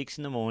start at 6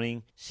 in the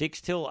morning,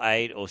 6 till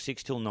 8 or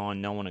 6 till 9,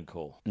 no one would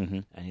call. Mm-hmm.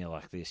 And you're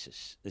like, this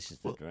is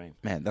the dream.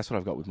 Man, that's what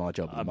I've got with my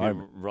job at the I've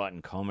moment. been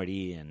writing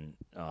comedy and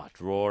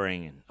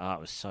drawing, and it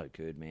was so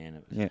good,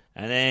 man. Yeah.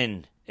 And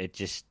then it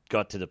just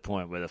got to the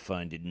point where the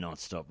phone did not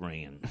stop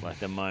ringing. Like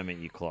the moment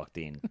you clocked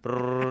in.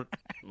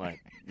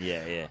 Like,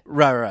 yeah.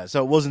 Right.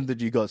 So it wasn't that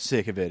you got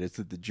sick of it, it's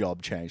that the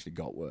job changed and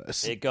got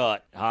worse. It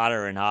got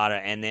harder and harder,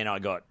 and then I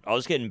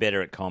was getting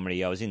better at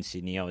comedy. I was in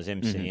Sydney, I was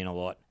emceeing a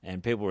lot,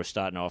 and people were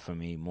starting to offer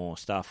me more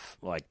stuff.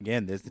 Like,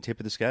 again, there's the tip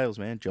of the scales,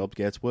 man. Job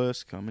gets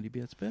worse, comedy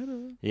gets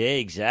better. Yeah,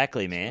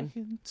 exactly,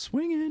 man.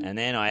 Swinging. And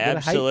then I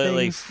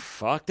absolutely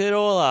fucked it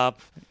all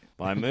up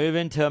by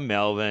moving to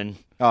Melbourne.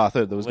 Oh, I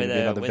thought there was going to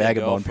be another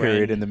vagabond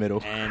period in the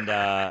middle. And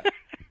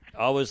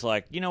I was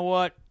like, you know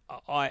what?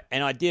 I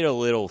did a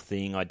little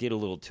thing. I did a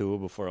little tour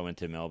before I went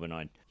to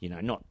Melbourne.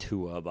 Not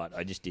tour, but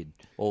I just did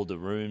all the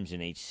rooms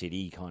in each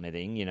city kind of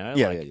thing,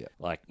 Yeah.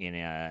 Like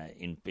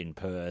in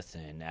Perth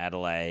and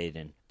Adelaide.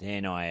 And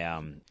then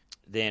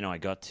I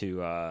got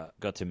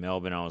to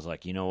Melbourne. I was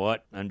like, you know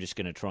what? I'm just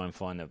going to try and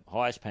find the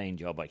highest paying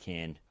job I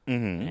can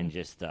and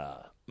just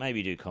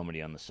maybe do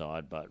comedy on the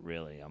side. But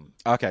really,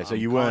 so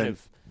you weren't.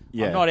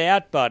 I'm not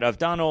out, but I've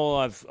done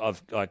all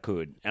I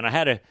could, and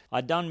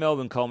I'd done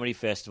Melbourne Comedy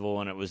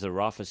Festival, and it was the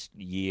roughest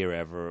year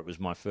ever. It was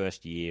my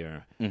first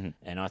year, and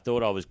I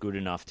thought I was good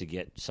enough to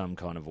get some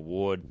kind of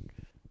award,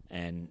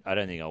 and I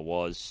don't think I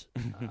was.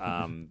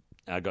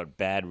 I got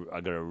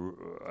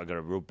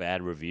a real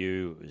bad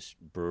review. It was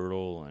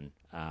brutal, and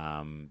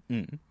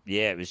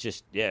it was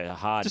just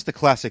hard. Just the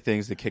classic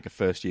things that kick a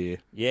first year.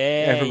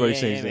 Yeah, everybody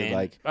seems to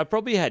like. I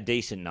probably had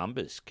decent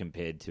numbers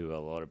compared to a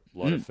lot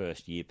of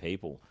first year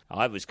people.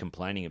 I was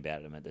complaining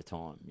about them at the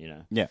time,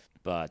 Yeah.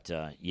 But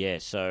so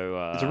it's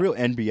a real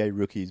NBA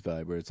rookies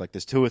vibe where it's like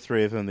there's 2 or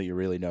 3 of them that you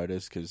really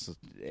notice because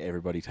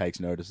everybody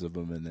takes notice of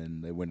them and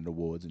then they win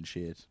awards and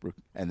shit,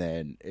 and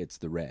then it's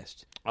the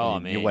rest. Oh,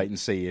 and man, you wait and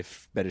see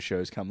if better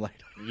shows come later.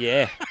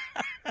 Yeah.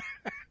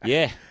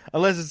 Yeah.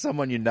 Unless it's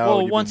someone you know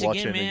and you've been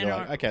watching and you're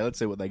like, okay, let's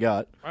see what they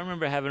got. I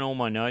remember having all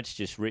my notes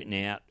just written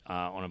out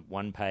on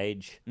one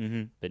page,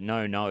 but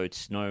no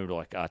notes, no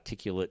like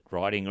articulate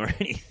writing or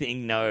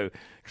anything, no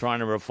trying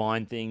to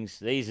refine things.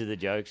 These are the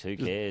jokes, who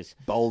cares?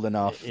 Bold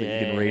enough that you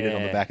can read it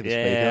on the back of the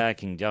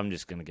speaker. Yeah, I'm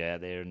just going to go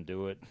out there and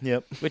do it.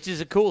 Yep. Which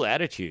is a cool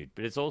attitude,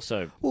 but it's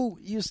also,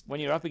 when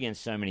you're up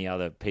against so many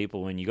other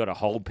people and you got to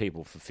hold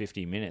people for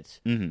 50 minutes,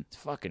 it's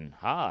fucking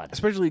hard.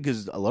 Especially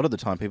because a lot of the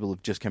time people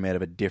have just come out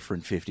of a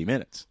different 50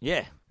 minutes.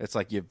 Yeah. It's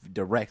like you're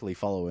directly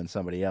following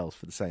somebody else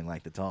for the same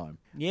length of time.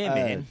 Yeah,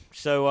 man.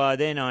 So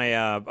then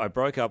I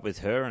broke up with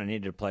her and I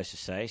needed a place to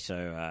stay.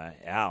 So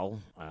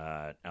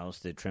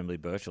Alistair Tremblay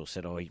Birchall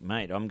said, "Oh,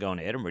 mate, I'm going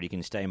to Edinburgh. You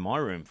can stay in my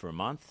room for a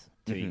month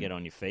till you get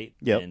on your feet."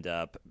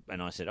 Yep.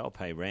 And I said, "I'll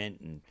pay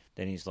rent." And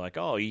then he's like,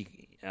 "Oh, you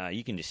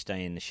can just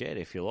stay in the shed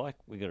if you like.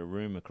 We got a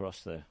room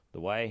across the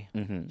way."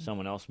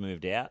 Someone else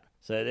moved out.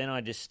 So then I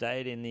just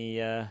stayed in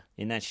the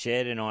in that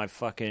shed, and I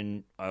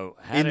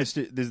had This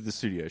is the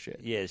studio shed.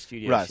 yeah,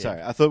 studio Right, shed.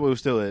 sorry. I thought we were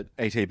still at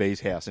ATB's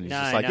house, and he's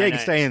just like, you can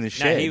stay in the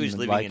shed. No, he was and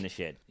living like, in the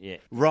shed. Yeah.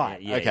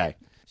 Right, Yeah, okay.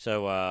 yeah.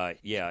 So,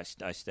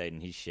 I stayed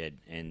in his shed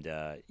and,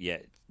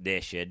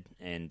 their shed.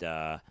 And,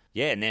 and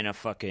then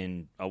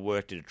I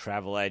worked at a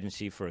travel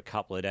agency for a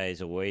couple of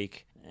days a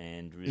week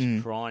and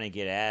was trying to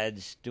get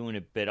ads, doing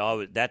it.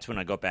 But that's when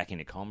I got back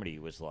into comedy,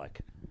 was like...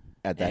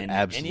 At that and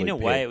absolute in a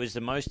peak. way, it was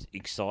the most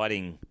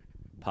exciting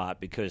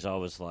part because I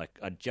was like,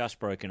 I'd just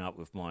broken up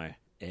with my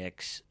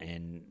ex,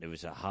 and it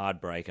was a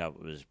hard breakup.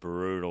 It was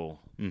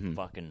brutal,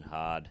 fucking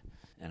hard.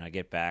 And I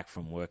get back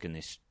from working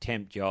this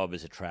temp job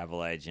as a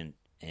travel agent,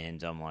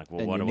 and I'm like, well,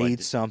 And what you do I need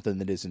do? something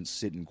that isn't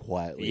sitting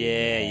quietly.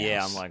 Yeah, in your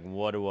yeah. house. I'm like,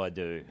 what do I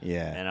do?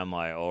 Yeah. And I'm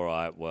like, all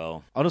right,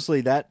 well, Honestly,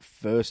 that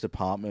first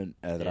apartment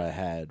that Yeah. I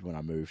had when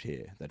I moved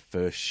here, that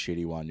first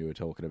shitty one you were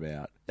talking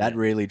about, that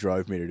really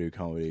drove me to do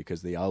comedy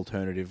because the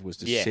alternative was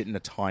to Yeah. sit in a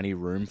tiny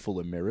room full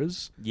of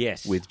mirrors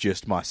yes. with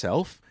just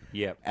myself.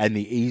 Yep. And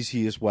the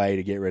easiest way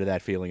to get rid of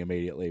that feeling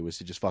immediately was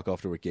to just fuck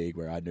off to a gig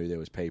where I knew there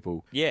was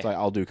people. Yeah. It's like,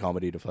 I'll do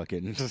comedy to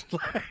fucking...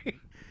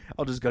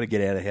 I'll just got to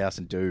get out of the house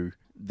and do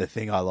the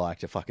thing I like,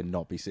 to fucking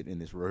not be sitting in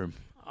this room.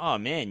 Oh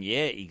man,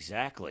 yeah,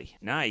 exactly.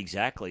 No,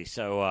 exactly.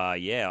 So,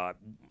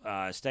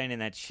 I stayed in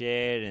that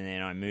shed, and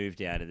then I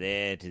moved out of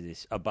there to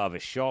this above a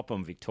shop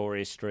on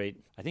Victoria Street.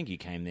 I think you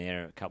came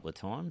there a couple of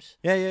times,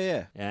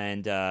 Yeah.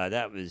 and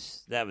that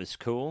was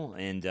cool.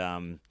 And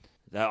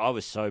I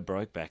was so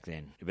broke back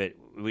then, but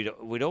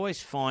we'd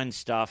always find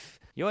stuff.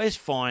 You always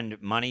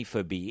find money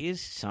for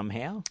beers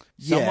somehow.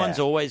 Yeah. Someone's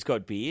always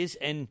got beers,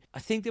 and I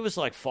think there was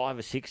like 5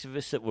 or 6 of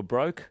us that were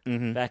broke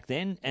back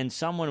then, and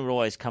someone would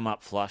always come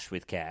up flush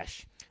with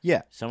cash.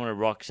 Yeah. Someone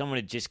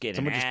would just get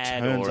Someone an just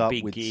ad turns or a up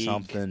big with gig,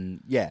 something.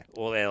 Yeah.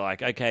 or they're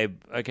like,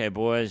 okay,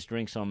 boys,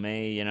 drinks on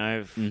me,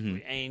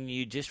 and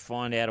you just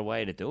find out a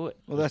way to do it.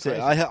 Well, that's it.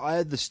 I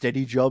had the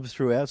steady jobs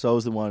throughout, so I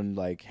was the one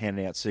like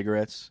handing out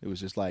cigarettes. It was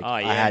just like Oh,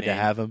 I yeah, had to man.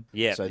 have them.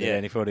 Yeah, So that yeah.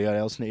 anybody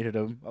else needed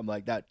them, I'm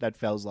like that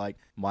feels like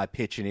my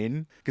pitching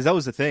in, because that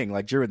was the thing.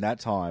 Like during that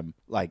time,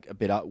 like a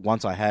bit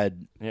once I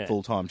had Yeah.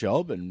 full-time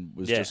job and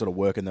was Yeah. just sort of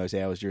working those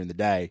hours during the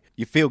day,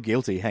 you feel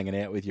guilty hanging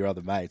out with your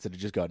other mates that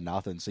have just got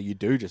nothing. So you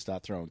do just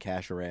start throwing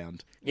cash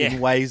around Yeah. in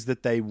ways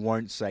that they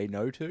won't say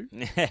no to.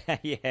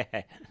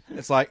 Yeah.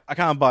 It's like, I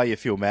can't buy you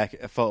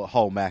a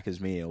whole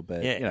Macca's meal,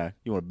 but Yeah.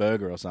 you want a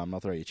burger or something, I'll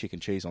throw you chicken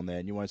cheese on there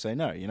and you won't say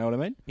no. You know what I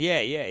mean? Yeah.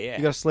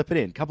 You got to slip it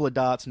in. Couple of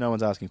darts, no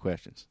one's asking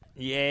questions.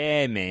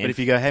 Yeah, man. But if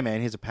you go, hey man,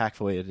 here's a pack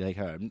for you to take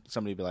home,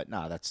 somebody will be like,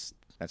 nah, that's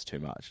too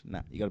much.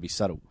 Nah, you got to be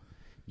subtle.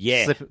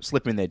 yeah.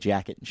 Slip in their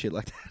jacket and shit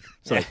like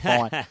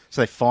that.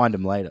 So they find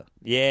them later.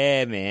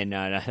 Yeah, man.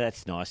 No,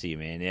 that's nice of you,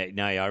 man. Yeah,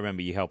 no, I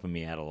remember you helping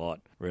me out a lot.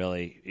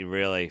 Really, you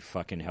really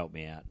fucking helped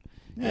me out.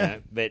 Yeah.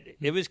 But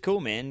it was cool,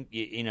 man.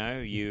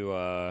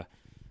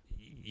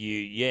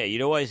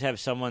 You'd always have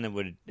someone that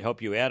would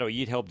help you out, or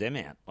you'd help them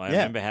out. I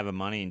remember having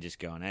money and just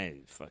going,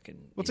 hey, fucking.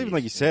 Well, it's even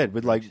like you said,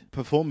 with like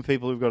performing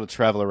people who've got to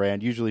travel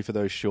around, usually for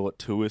those short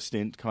tour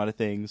stint kind of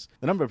things.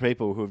 The number of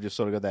people who have just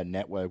sort of got that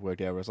network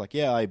worked out where it's like,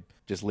 yeah, I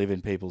just live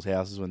in people's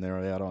houses when they're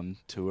out on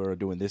tour or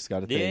doing this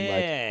kind of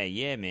thing.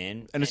 Yeah,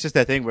 man. And it's just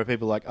that thing where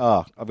people are like,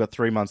 oh, I've got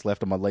 3 months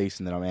left on my lease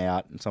and then I'm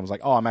out. And someone's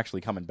like, oh, I'm actually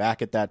coming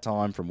back at that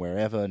time from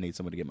wherever. I need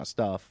someone to get my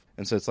stuff.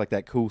 And so it's like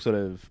that cool sort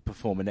of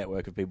performer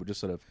network of people just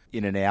sort of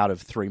in and out of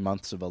 3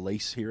 months of a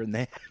lease here and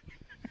there.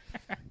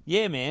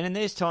 Yeah, man, and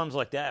there's times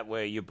like that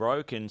where you're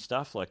broke and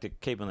stuff. Like, to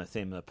keep on the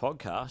theme of the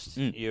podcast,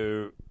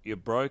 you're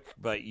broke,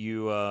 but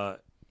you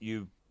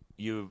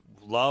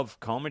love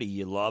comedy.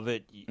 You love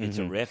it. It's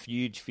a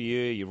refuge for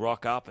you. You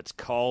rock up. It's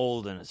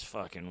cold and it's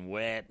fucking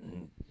wet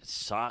and it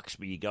sucks,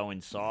 but you go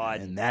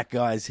inside. And that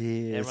guy's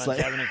here. It's Everyone's like,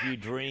 having a few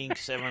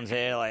drinks. Everyone's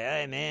there like,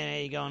 hey, man, how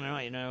you going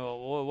tonight? You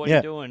know, what are Yeah.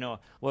 you doing? Or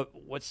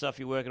what stuff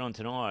you working on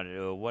tonight?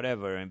 Or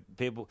whatever. And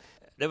people...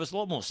 There was a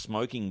lot more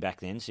smoking back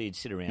then, so you'd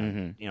sit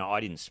around. You know, I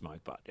didn't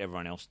smoke, but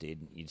everyone else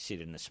did. You'd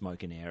sit in the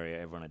smoking area.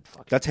 Everyone had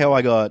fucking... that's how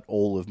I got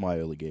all of my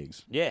early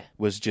gigs. Yeah.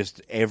 Was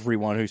just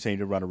everyone who seemed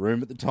to run a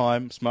room at the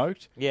time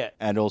smoked. Yeah.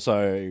 And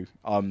also,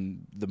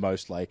 I'm the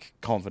most like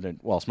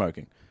confident while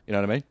smoking. You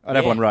know what I mean? I'd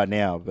have Yeah. one right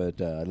now, but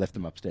I left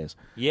them upstairs.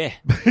 Yeah,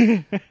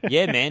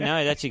 yeah, man.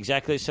 No, that's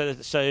exactly. So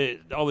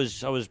I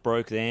was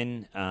broke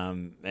then,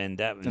 and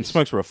that was. And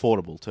smokes were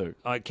affordable too.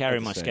 I carry at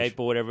the my stage.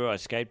 skateboard everywhere. I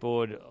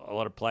skateboard a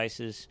lot of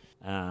places.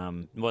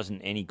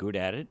 Wasn't any good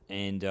at it,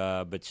 and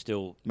but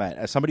still. Mate,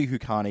 as somebody who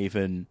can't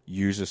even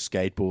use a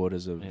skateboard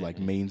as a like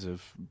means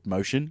of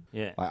motion,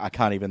 Yeah. I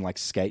can't even like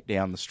skate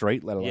down the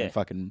street, let alone Yeah.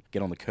 fucking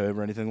get on the curb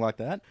or anything like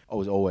that. I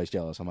was always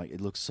jealous. I'm like,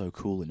 it looks so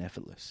cool and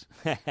effortless,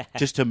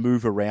 just to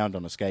move around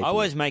on a skateboard. I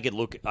always make it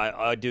look.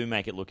 I do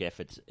make it look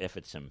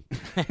effortsome.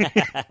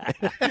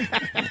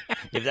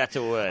 If that's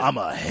a word. I'm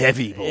a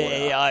heavy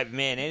boy. Yeah,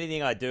 man,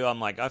 anything I do, I'm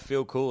like, I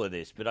feel cool at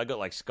this, but I got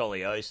like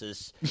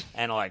scoliosis,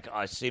 and like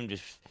I seem to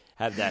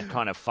have that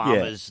kind of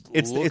farmer's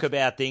It's look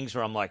about things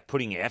where I'm like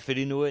putting effort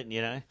into it,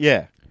 you know?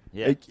 Yeah.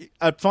 Yeah.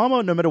 A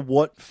farmer, no matter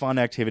what fun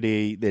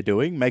activity they're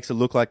doing, makes it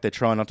look like they're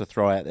trying not to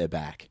throw out their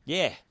back.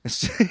 Yeah.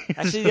 It's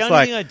Actually, the just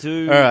only thing I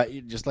do... All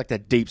right, just like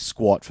that deep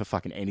squat for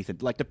fucking anything.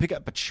 Like to pick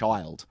up a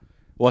child.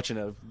 Watching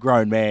a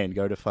grown man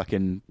go to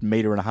fucking 1.5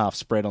 meter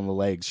spread on the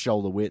legs,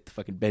 shoulder width,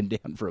 fucking bend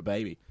down for a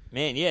baby.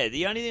 Man, yeah,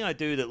 the only thing I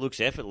do that looks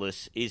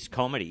effortless is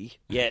comedy,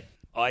 yet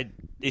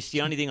it's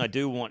the only thing I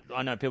do want.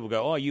 I know people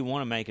go, oh, you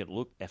want to make it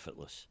look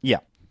effortless. Yeah.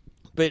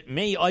 But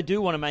me, I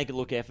do want to make it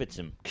look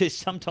effortsome, because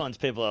sometimes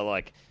people are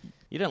like,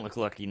 you don't look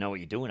like you know what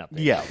you're doing up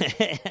there. Yeah.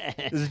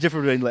 There's a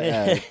difference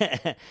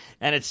between...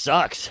 and it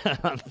sucks.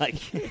 I'm like...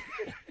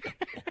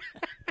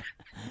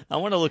 I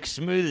want to look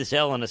smooth as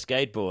hell on a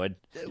skateboard.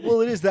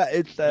 Well, it is that.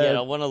 It's, yeah,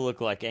 I want to look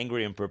like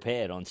angry and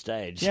prepared on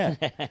stage. Yeah.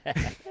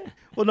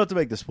 Well, not to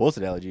make the sports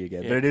analogy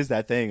again, but it is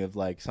that thing of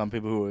like some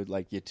people who are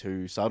like, you're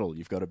too subtle.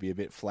 You've got to be a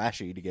bit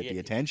flashy to get the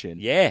attention.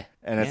 Yeah.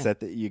 And it's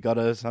that you got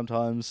to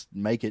sometimes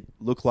make it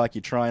look like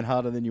you're trying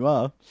harder than you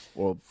are.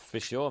 Or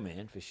for sure,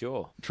 man, for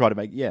sure. Try to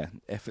make,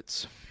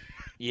 efforts.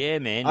 Yeah,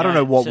 man. I don't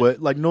know what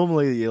word. Like,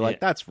 normally you're like,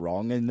 that's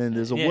wrong. And then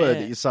there's a word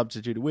that you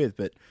substitute it with.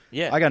 But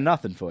I got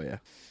nothing for you.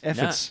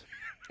 Efforts.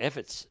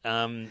 Efforts.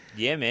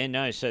 Yeah, man.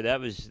 No, so that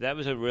was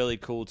a really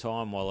cool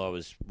time while I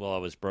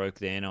was broke.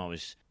 Then I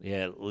was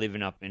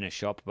living up in a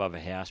shop above a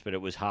house, but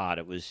it was hard.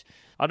 It was,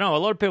 I don't know. A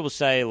lot of people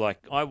say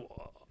like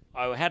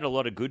I had a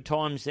lot of good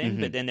times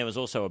then, but then there was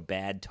also a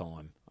bad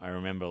time. I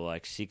remember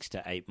like 6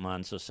 to 8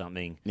 months or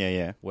something.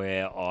 Yeah.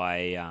 Where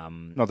I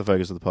not the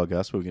focus of the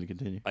podcast, but we're going to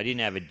continue. I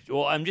didn't have a.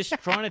 Well, I'm just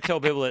trying to tell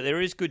people that there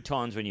is good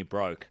times when you're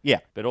broke. Yeah.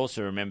 But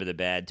also remember the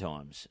bad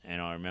times.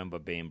 And I remember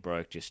being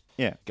broke, just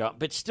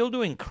but still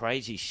doing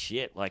crazy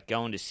shit, like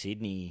going to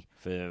Sydney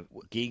for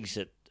gigs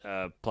at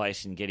a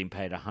place and getting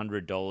paid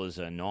 $100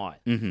 a night.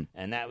 Mm-hmm.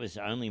 And that was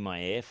only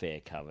my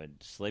airfare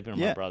covered. Sleeping on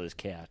my brother's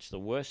couch, the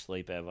worst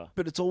sleep ever.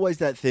 But it's always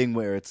that thing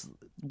where it's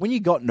when you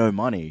got no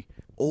money,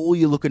 all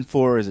you're looking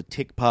for is a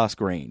tick past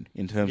green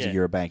in terms of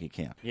your bank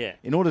account. Yeah.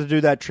 In order to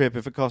do that trip,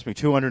 if it cost me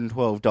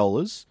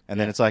 $212, and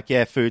then it's like,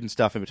 food and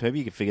stuff in between,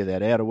 you can figure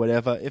that out or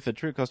whatever. If a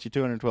trip costs you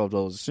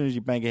 $212, as soon as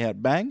you bank it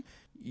out, bang,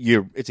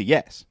 it's a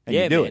yes, and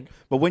you do it.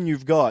 But when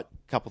you've got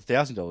a couple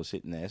 $1,000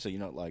 sitting there, so you're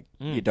not like,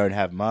 you don't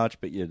have much,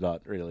 but you're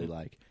not really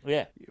like...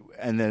 Yeah.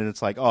 And then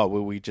it's like, oh,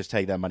 well, we just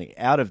take that money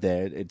out of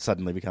there. It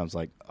suddenly becomes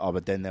like, oh,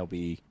 but then there'll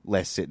be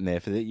less sitting there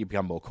for it. You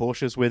become more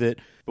cautious with it.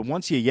 But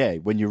once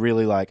when you're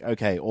really like,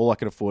 okay, all I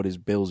can afford is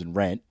bills and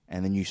rent,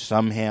 and then you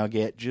somehow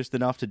get just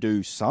enough to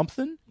do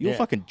something, you'll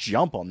fucking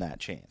jump on that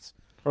chance.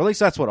 Or at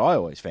least that's what I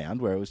always found,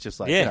 where it was just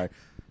like, you know,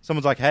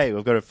 someone's like, hey,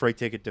 we've got a free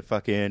ticket to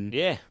fucking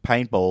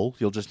paintball.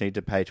 You'll just need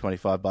to pay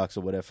 $25 or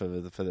whatever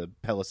for the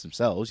pellets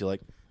themselves. You're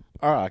like,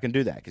 all right, I can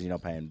do that because you're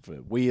not paying for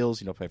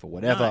wheels, you're not paying for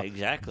whatever. No,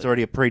 exactly. It's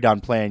already a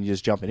pre-done plan. You're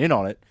just jumping in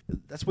on it.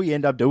 That's what you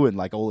end up doing,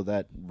 like all of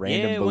that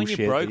random bullshit.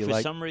 Yeah, when you're broke, you're for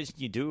like, some reason,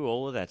 you do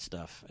all of that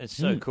stuff. It's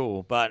so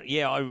cool. But,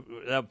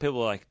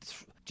 people are like,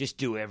 just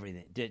do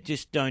everything.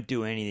 Just don't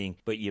do anything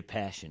but your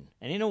passion.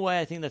 And in a way,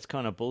 I think that's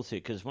kind of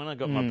bullshit because when I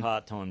got my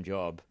part-time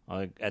job,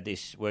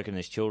 working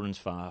this children's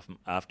farm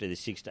after the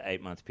 6 to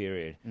 8 month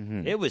period,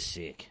 it was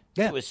sick.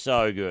 Yeah. It was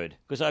so good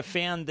because I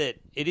found that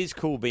it is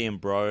cool being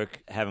broke,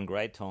 having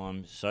great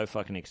times, so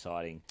fucking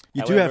exciting.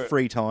 You do have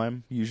free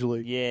time,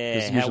 usually. Yeah.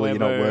 Because usually you're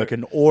not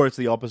working, or it's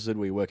the opposite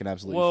where you're working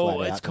absolutely flat out.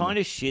 Well, it's kind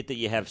of shit that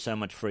you have so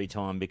much free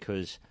time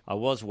because I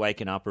was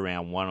waking up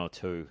around 1 or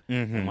 2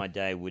 and my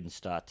day wouldn't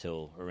start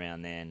till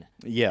around then.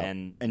 Yeah.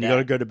 And you got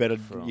to go to bed.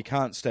 You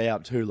can't stay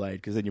up too late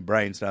because then your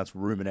brain starts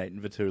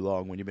ruminating for too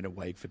long when you've been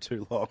awake for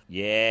too long.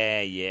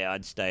 Yeah.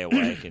 I'd stay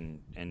awake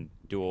and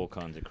do all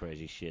kinds of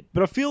crazy shit.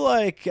 But I feel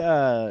like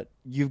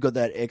you've got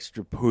that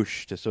extra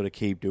push to sort of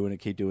keep doing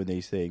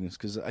these things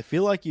because I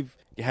feel like you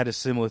had a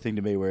similar thing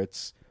to me where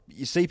it's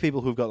you see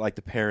people who've got like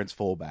the parents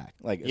fall back,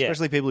 like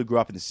especially people who grew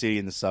up in the city,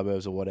 in the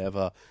suburbs or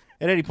whatever.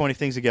 At any point, if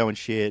things are going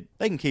shit,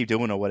 they can keep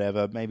doing or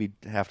whatever. Maybe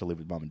have to live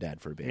with mum and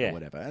dad for a bit or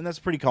whatever, and that's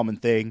a pretty common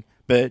thing.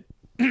 But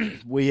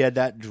we had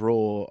that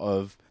draw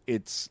of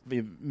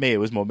me. It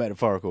was more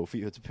metaphorical. For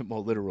you, it's a bit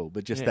more literal.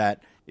 But just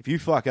that if you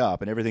fuck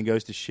up and everything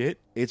goes to shit,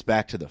 it's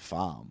back to the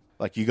farm.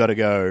 Like you got to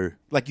go.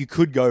 Like you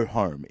could go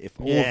home if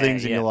all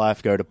things in your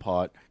life go to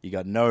pot. You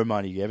got no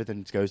money.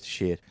 Everything goes to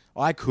shit.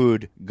 I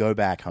could go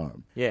back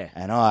home. Yeah,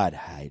 and I'd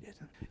hate it.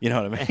 You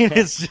know what I mean?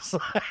 It's just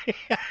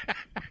like.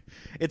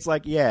 It's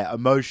like,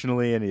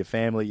 emotionally and your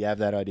family, you have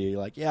that idea. You're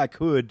like, I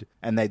could,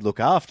 and they'd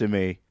look after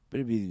me, but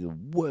it'd be the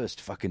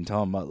worst fucking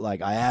time.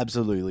 Like, I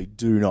absolutely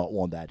do not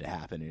want that to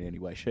happen in any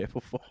way, shape,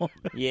 or form.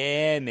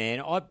 Yeah,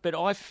 man.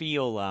 I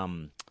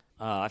feel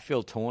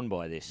torn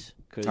by this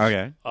because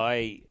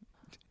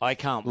I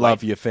can't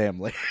love your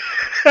family.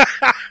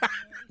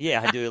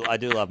 Yeah, I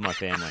do love my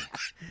family,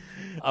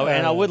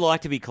 and I would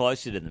like to be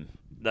closer to them.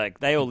 Like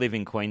they all live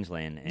in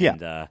Queensland,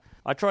 and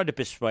I tried to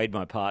persuade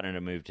my partner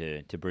to move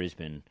to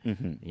Brisbane,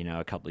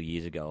 a couple of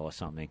years ago or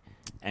something.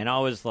 And I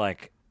was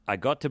like, I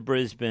got to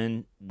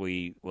Brisbane,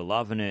 we were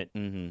loving it,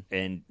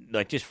 and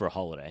like just for a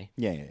holiday.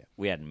 Yeah.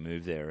 We hadn't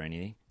moved there or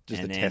anything.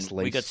 Just a test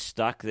lease. We got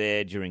stuck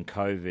there during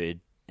COVID,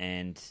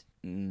 and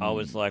I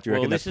was like, Do you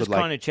well, reckon this that's has put,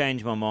 like- kind of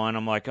changed my mind.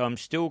 I'm like, I'm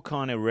still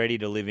kind of ready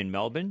to live in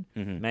Melbourne.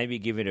 Mm-hmm. Maybe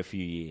give it a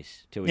few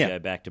years till we Yeah. go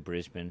back to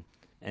Brisbane.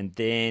 And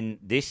then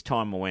this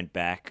time I went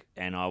back,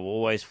 and I've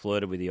always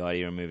flirted with the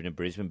idea of moving to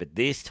Brisbane, but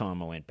this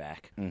time I went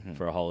back Mm-hmm.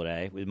 for a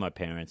holiday with my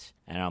parents,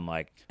 and I'm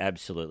like,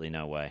 absolutely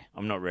no way.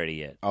 I'm not ready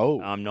yet.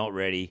 Oh. I'm not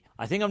ready.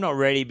 I think I'm not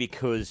ready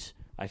because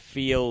I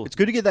feel... It's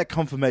good to get that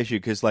confirmation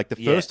because, like, the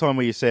first time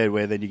where you said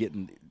where then you get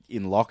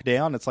in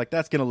lockdown, it's like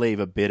that's going to leave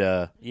a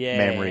bitter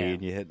memory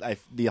in your head.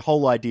 The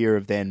whole idea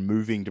of then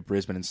moving to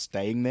Brisbane and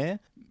staying there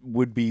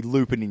would be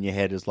looping in your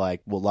head as like,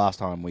 well, last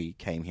time we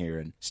came here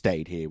and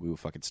stayed here, we were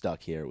fucking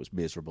stuck here. It was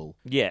miserable.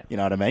 Yeah. You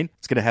know what I mean?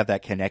 It's going to have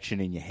that connection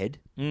in your head.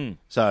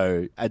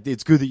 So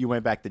it's good that you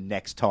went back the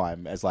next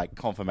time as like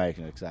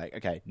confirmation. It's like,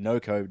 okay, no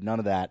code, none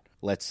of that.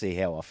 Let's see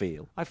how I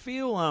feel. I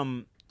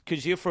feel,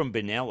 because you're from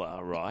Benalla,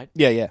 right?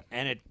 Yeah, yeah.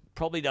 And it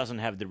probably doesn't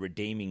have the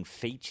redeeming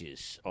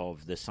features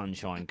of the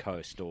Sunshine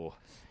Coast, or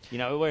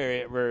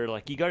where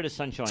like you go to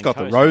Sunshine It's got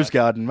Coast, the rose like,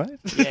 garden, mate.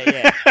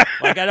 yeah.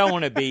 Like I don't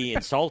want to be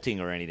insulting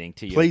or anything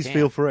to you. Please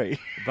feel free.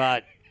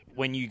 But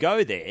when you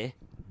go there,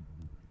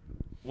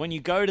 when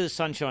you go to the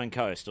Sunshine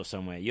Coast or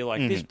somewhere, you're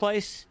like, this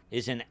place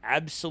is an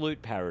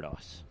absolute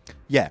paradise.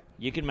 Yeah.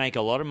 You can make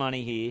a lot of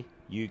money here.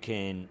 You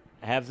can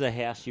have the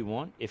house you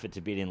want if it's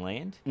a bit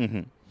inland.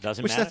 Mm-hmm.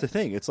 Doesn't Which matter. that's the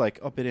thing. It's like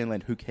up in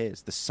inland, who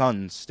cares? The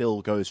sun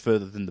still goes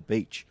further than the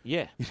beach.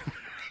 Yeah.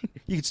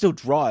 You can still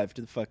drive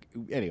to the fuck.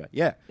 Anyway,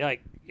 yeah.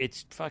 Like,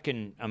 it's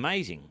fucking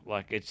amazing.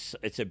 Like, it's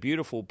a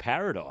beautiful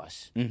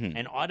paradise. Mm-hmm.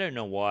 And I don't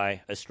know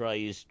why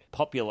Australia's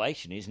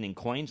population isn't in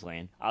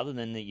Queensland, other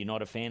than that you're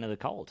not a fan of the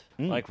cold.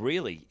 Like,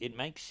 really, it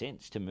makes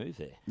sense to move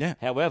there. Yeah.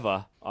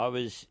 However, I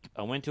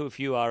went to a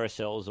few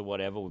RSLs or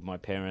whatever with my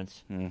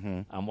parents.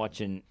 Mm-hmm. I'm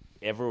watching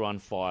everyone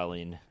file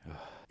in.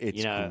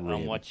 It's I'm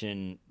grim.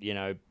 watching,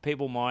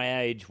 people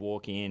my age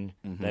walk in.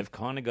 Mm-hmm. They've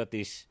kind of got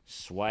this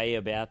sway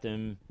about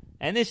them.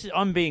 And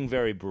I'm being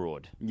very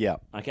broad. Yeah.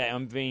 Okay,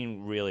 I'm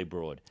being really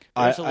broad.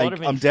 I There's a lot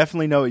of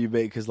definitely know what you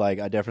mean because, like,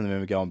 I definitely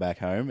remember going back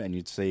home and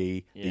you'd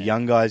see the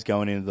young guys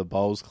going into the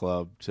bowls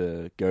club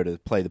to go to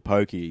play the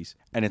pokies,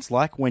 and it's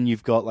like when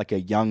you've got like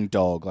a young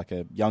dog, like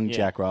a young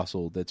Jack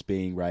Russell that's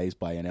being raised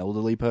by an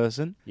elderly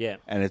person. Yeah.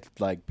 And it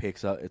like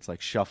picks up, it's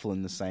like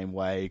shuffling the same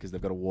way because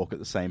they've got to walk at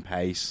the same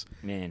pace.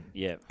 Man,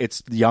 yeah.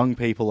 It's young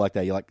people like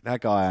that. You're like,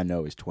 that guy I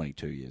know is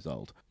 22 years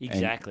old.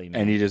 Exactly,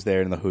 man. And you're just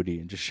there in the hoodie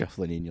and just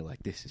shuffling in. You're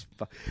like, this is...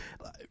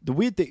 The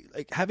weird thing,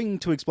 like having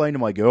to explain to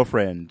my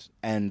girlfriend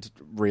and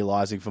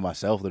realizing for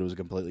myself that it was a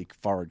completely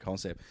foreign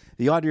concept,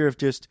 the idea of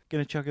just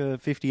going to chuck a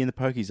 50 in the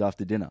pokies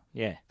after dinner.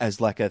 Yeah. As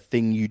like a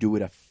thing you do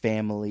at a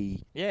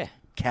family Yeah.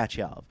 catch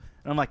up.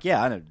 And I'm like,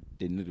 yeah, I know,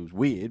 didn't. It was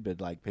weird, but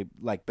like, people,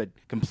 like, but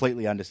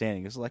completely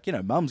understanding. It's like,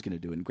 mum's going to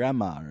do it and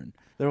grandma, and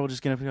they're all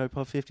just going to go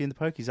pop 50 in the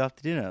pokies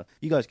after dinner.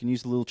 You guys can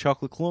use the little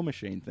chocolate claw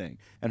machine thing.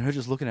 And her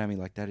just looking at me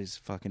like, that is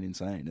fucking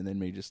insane. And then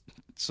me just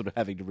sort of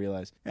having to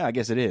realize, yeah, I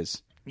guess it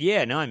is.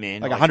 Yeah, no,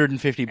 man. Like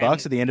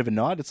 $150 at the end of a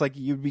night. It's like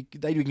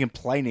they'd be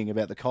complaining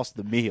about the cost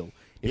of the meal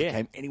if it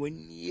came anywhere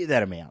near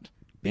that amount.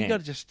 But you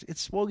got to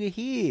it's while you're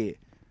here.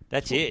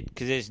 That's it,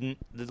 because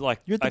there's like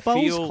You're at the I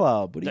bowls feel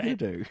club. What are you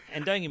gonna do?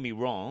 And don't get me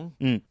wrong,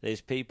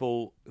 there's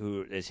people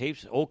there's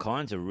heaps, all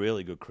kinds of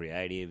really good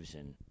creatives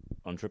and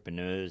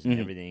entrepreneurs and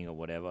everything or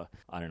whatever.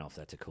 I don't know if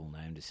that's a cool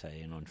name to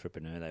say, an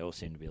entrepreneur. They all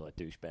seem to be like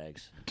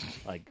douchebags,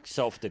 like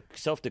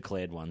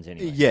self-declared ones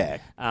anyway. Yeah.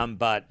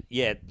 But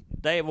yeah,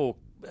 they've all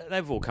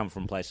come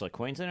from places like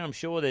Queensland. I'm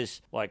sure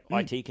there's like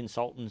IT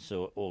consultants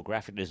or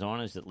graphic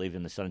designers that live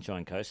in the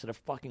Sunshine Coast that are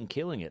fucking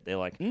killing it. They're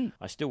like,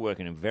 I still work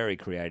in a very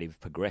creative,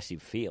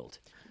 progressive field.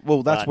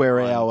 Well, that's But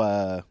where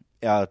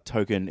our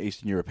token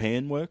Eastern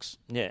European works.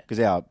 Yeah. Because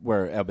our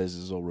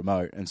business is all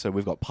remote, and so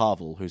we've got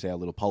Pavel, who's our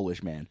little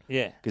Polish man.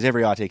 Yeah. Because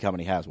every IT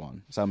company has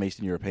one. Some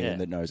Eastern European Yeah.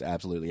 that knows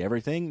absolutely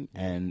everything,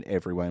 and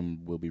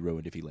everyone will be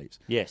ruined if he leaves.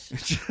 Yes.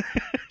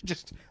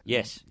 Just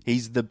Yes.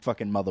 he's the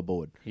fucking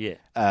motherboard. Yeah.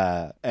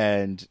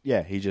 And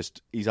yeah,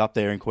 he's up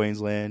there in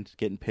Queensland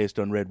getting pissed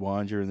on red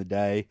wine during the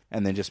day,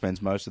 and then just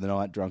spends most of the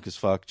night drunk as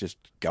fuck, just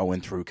going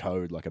through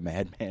code like a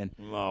madman,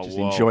 Oh, just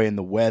whoa. enjoying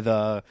the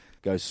weather.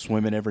 Goes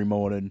swimming every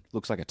morning.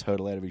 Looks like a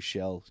turtle out of his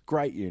shell.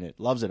 Great unit.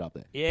 Loves it up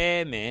there.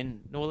 Yeah,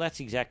 man. Well,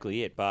 that's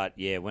exactly it. But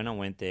yeah, when I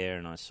went there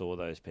and I saw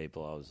those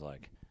people, I was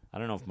like, I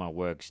don't know if my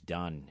work's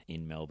done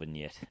in Melbourne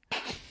yet.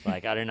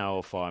 Like, I don't know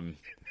if I'm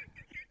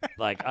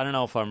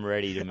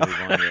ready to move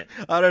on yet.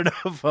 I don't know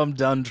if I'm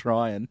done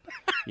trying.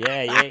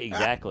 Yeah,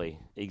 exactly.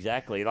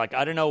 Like,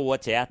 I don't know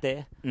what's out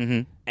there.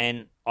 Mm-hmm.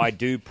 And I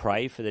do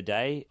pray for the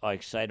day. I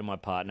say to my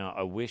partner,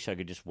 I wish I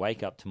could just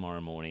wake up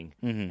tomorrow morning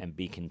and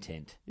be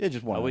content. Yeah,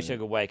 just one. I wish I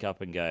could wake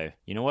up and go,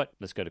 you know what?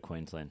 Let's go to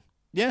Queensland.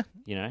 Yeah.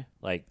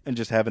 Like, And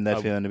just having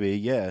that feeling to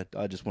be,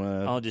 I just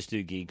want to, I'll just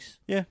do gigs.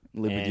 live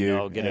with And you.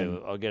 I'll get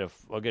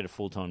and a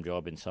full time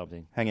job in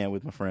something. hang out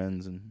with my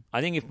friends. And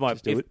I think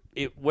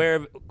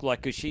wherever,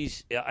 like, cause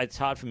it's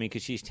hard for me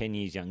because she's 10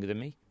 years younger than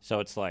me. So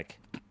it's like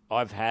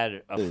I've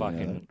had a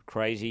fucking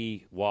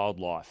crazy wild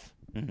life.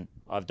 Mm-hmm.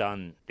 I've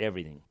done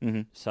everything.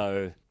 Mm-hmm.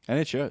 So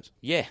it shows.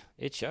 yeah,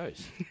 it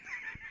shows.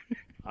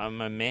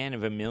 I'm a man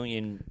of a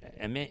million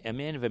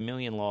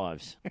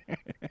lives.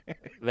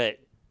 But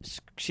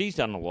she's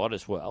done a lot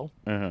as well.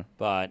 Uh-huh.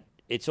 But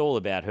it's all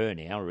about her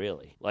now,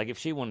 really. Like if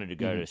she wanted to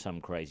go to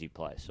some crazy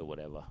place or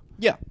whatever.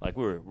 Yeah. Like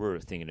we're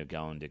thinking of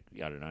going to,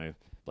 I don't know,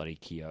 bloody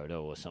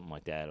Kyoto or something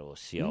like that, or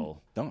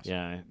Seoul. Nice. You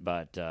know,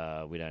 but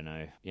we don't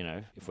know,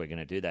 if we're going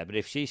to do that. But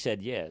if she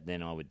said yeah,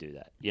 then I would do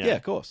that. Yeah,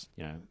 of course.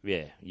 Yeah.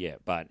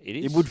 But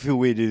it would feel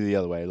weird to do the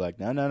other way. Like,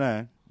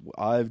 no.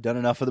 I've done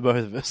enough for the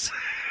both of us.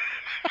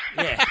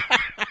 Yeah.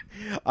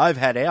 I've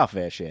had our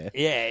fair share.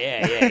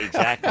 Yeah,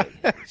 exactly.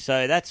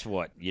 So that's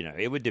what,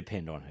 it would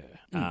depend on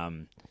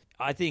her.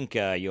 I think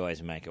you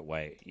always make it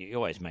work.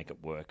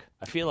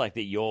 I feel like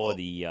that you're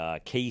the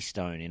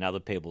keystone in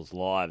other people's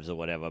lives or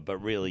whatever, but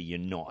really you're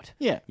not.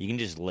 Yeah. You can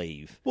just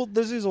leave. Well,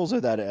 there's also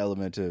that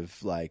element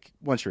of, like,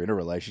 once you're in a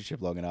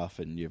relationship long enough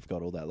and you've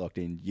got all that locked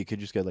in, you could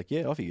just go, like,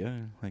 yeah, off you go.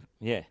 Like,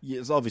 yeah.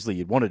 Yes, obviously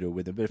you'd want to do it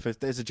with them, but if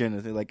there's a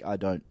general thing, like, I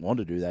don't want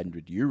to do that,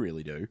 and you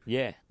really do,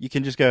 yeah, you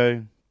can just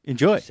go,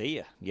 enjoy. See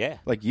ya. Yeah.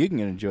 Like, you can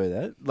enjoy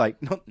that. Like,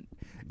 not...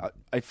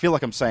 I feel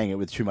like I'm saying it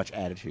with too much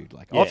attitude.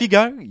 Like, Yeah. off you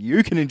go.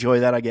 You can enjoy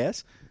that, I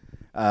guess.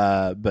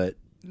 But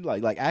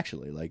like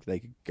actually, like they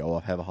could go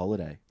off, have a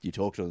holiday. You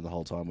talk to them the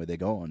whole time where they're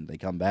gone. They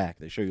come back.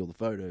 They show you all the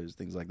photos,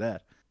 things like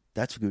that.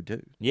 That's good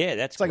too. Yeah,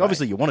 that's It's like great.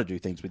 obviously you want to do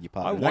things with your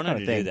partner. I that wanted kind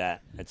of to thing. do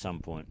that at some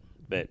point,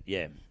 but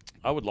yeah,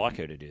 I would like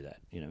her to do that.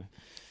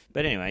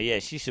 But anyway, yeah,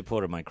 she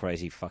supported my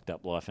crazy, fucked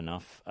up life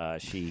enough.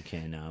 She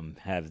can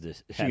have the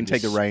She can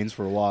take the reins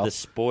for a while. the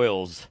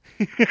spoils,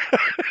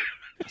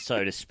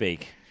 so to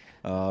speak.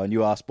 And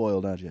you are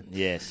spoiled, aren't you?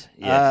 Yes.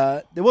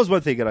 There was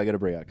one thing that I got to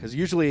bring up, because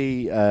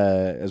usually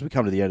as we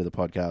come to the end of the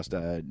podcast,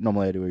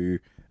 normally I do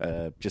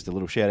just a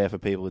little shout out for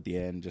people at the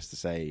end, just to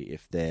say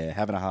if they're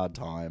having a hard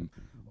time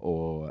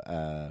or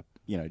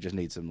just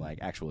need some like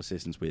actual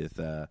assistance with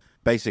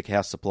basic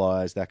house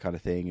supplies, that kind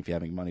of thing. If you're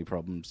having money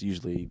problems,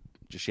 usually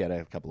just shout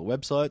out a couple of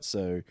websites.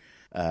 So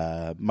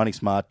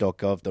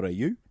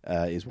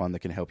moneysmart.gov.au is one that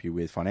can help you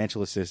with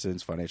financial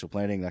assistance, financial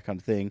planning, that kind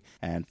of thing.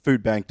 And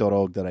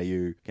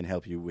foodbank.org.au can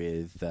help you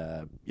with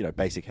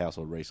basic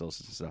household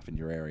resources and stuff in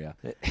your area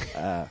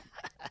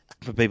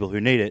for people who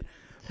need it.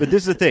 But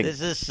this is the thing. This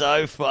is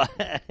so fun.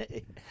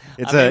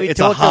 It's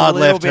a hard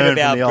left turn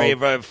from the old...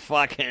 Bebo.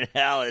 Fucking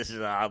hell, this is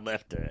a hard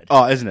left turn.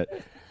 Oh, isn't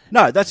it?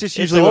 No, that's just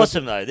usually It's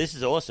awesome, though. This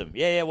is awesome.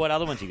 Yeah, what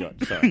other ones you got?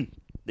 Sorry.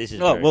 This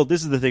is well,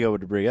 this is the thing I wanted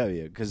to bring over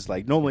here, because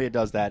like normally it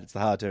does that. It's the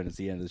hard turn. It's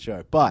the end of the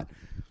show. But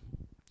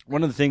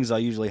one of the things I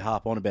usually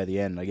harp on about the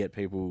end, and I get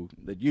people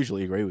that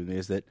usually agree with me,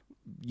 is that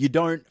you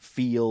don't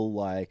feel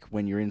like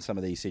when you're in some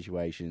of these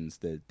situations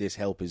that this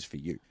help is for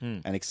you.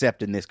 And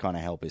accepting this kind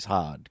of help is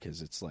hard,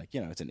 because it's like,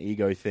 it's an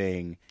ego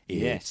thing.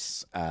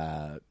 Yes.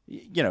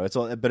 It's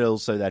all, but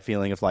also that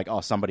feeling of like,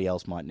 oh, somebody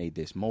else might need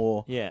this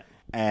more. Yeah.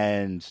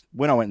 And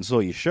when I went and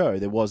saw your show,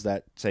 there was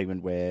that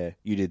segment where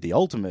you did the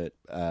ultimate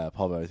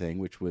Povo thing,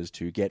 which was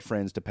to get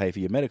friends to pay for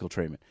your medical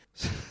treatment.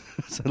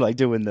 So like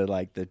doing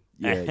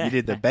you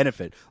did the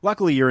benefit.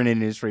 Luckily, you're in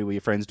an industry where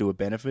your friends do a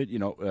benefit,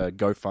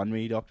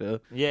 GoFundMe doctor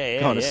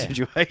kind of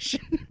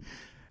situation.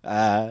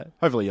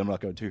 Hopefully I'm not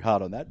going too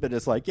hard on that, but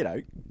it's like,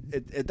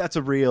 that's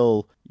a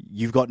real,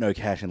 you've got no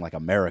cash in like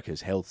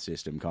America's health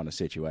system kind of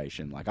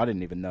situation. Like I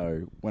didn't even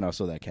know when I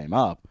saw that came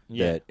up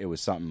that it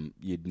was something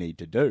you'd need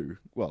to do.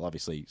 Well,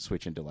 obviously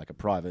switch into like a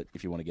private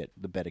if you want to get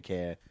the better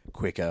care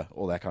quicker,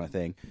 all that kind of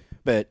thing.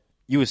 But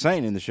you were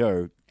saying in the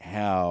show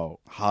how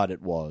hard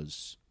it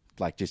was,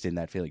 like just in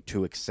that feeling,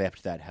 to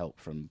accept that help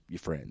from your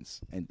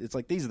friends. And it's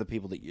like, these are the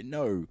people that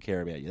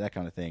care about you, that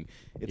kind of thing.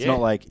 It's not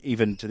like,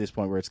 even to this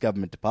point where it's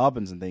government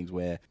departments and things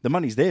where the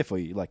money's there for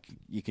you, like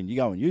you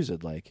go and use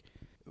it, like,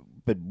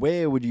 but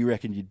where would you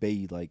reckon you'd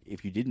be, like,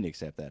 if you didn't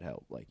accept that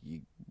help? Like,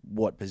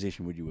 what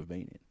position would you have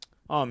been in?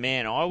 Oh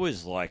man, I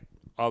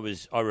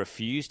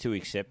refused to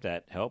accept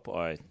that help.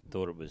 I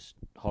thought it was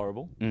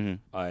horrible.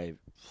 Mm-hmm. I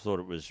thought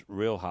it was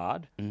real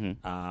hard.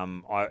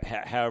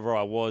 Mm-hmm. However,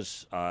 I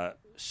was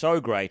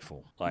so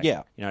grateful. Like,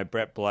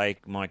 Brett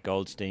Blake, Mike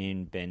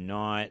Goldstein, Ben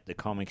Knight, the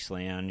Comics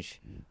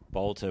Lounge,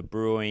 Bolter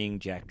Brewing,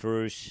 Jack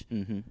Druce.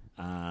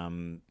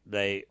 Mm-hmm.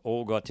 They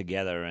all got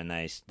together and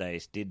they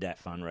did that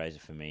fundraiser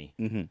for me.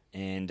 Mm-hmm.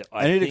 And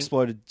it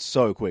exploded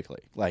so quickly.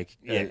 Like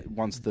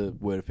once the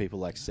word of people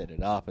like set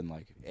it up and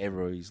like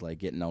everybody's like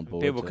getting on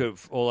board. People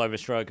all over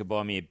Australia could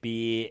buy me a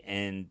beer,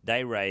 and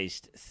they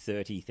raised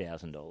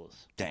 $30,000.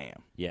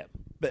 Damn. Yeah.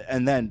 But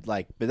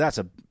that's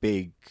a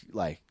big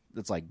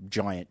that's like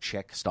giant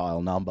check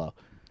style number.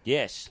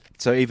 Yes.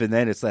 So even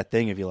then, it's that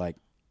thing of you're like,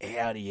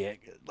 how do you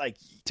like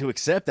to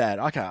accept that?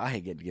 I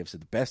hate getting gifts at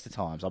the best of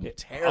times. I'm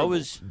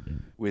terrible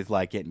with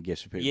like getting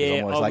gifts for people. Yeah,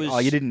 I'm always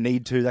like, you didn't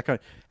need to, that kind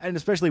of, and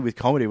especially with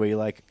comedy where you're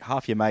like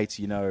half your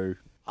mates,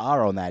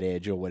 are on that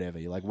edge or whatever.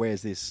 You're like,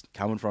 where's this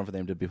coming from for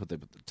them to put the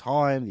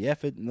time, the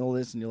effort, and all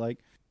this? And you're like,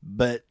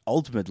 But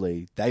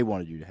ultimately, they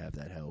wanted you to have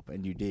that help,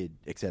 and you did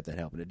accept that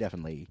help, and it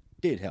definitely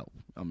did help,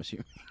 I'm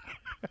assuming.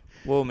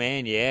 Well,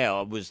 man, yeah,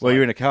 I was. Well,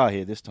 you're in a car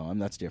here this time.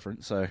 That's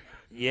different. So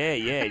Yeah.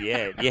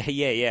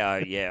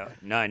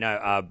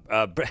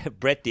 No.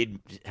 Brett did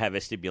have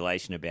a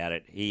stipulation about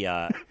it.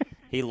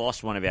 He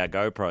lost one of our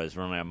GoPros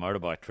on our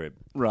motorbike trip,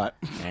 right.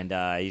 and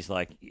he's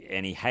like,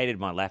 and he hated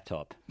my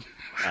laptop.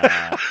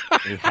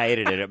 He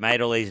hated it. It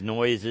made all these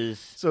noises.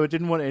 So it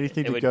didn't want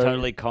anything It to would go.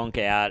 totally conk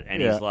out,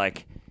 and Yeah. he's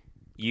like,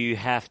 "You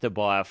have to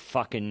buy a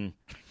fucking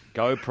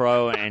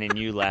GoPro and a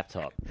new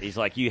laptop." He's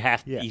like, "You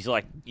have." Yeah. He's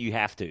like, "You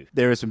have to."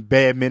 There is some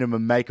bare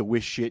minimum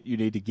Make-A-Wish shit you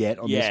need to get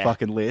on this Yeah.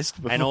 fucking list.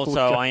 And before we also,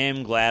 go. I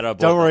am glad I bought.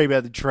 Don't worry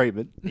about the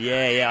treatment.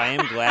 Yeah, I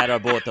am glad I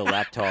bought the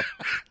laptop,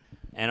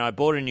 and I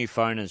bought a new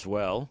phone as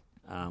well,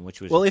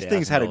 which was Well, if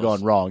things had $1,000.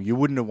 gone wrong, you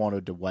wouldn't have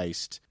wanted to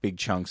waste big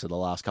chunks of the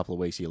last couple of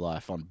weeks of your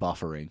life on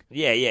buffering.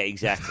 Yeah,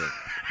 exactly.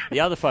 The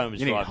other phone was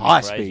You need driving me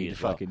high crazy speed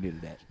as well. fucking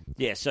internet.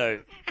 Yeah, so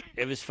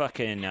it was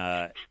fucking.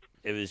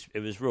 It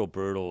was real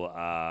brutal.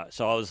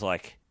 So I was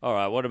like, all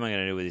right, what am I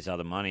going to do with this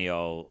other money?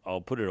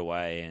 I'll put it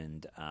away,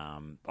 and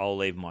I'll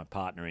leave my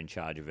partner in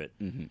charge of it.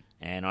 Mm-hmm.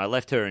 And I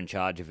left her in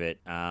charge of it.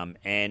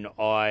 And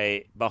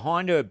I,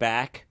 behind her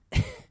back,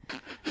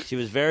 she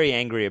was very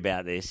angry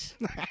about this.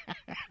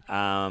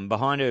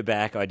 Behind her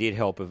back, I did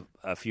help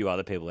a few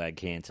other people who had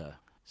cancer.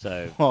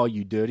 So Oh,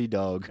 you dirty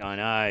dog. I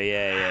know,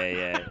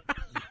 yeah.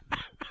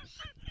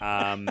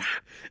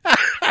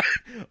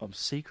 I'm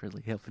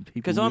secretly helping people.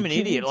 Because I'm with an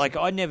idiot. cancer. Like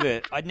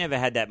I'd never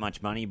had that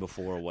much money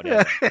before or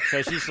whatever.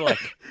 So she's like,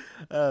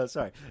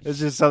 Sorry. It's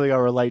just something I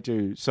relate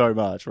to so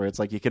much, where it's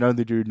like you can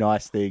only do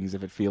nice things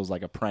if it feels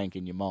like a prank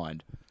in your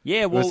mind.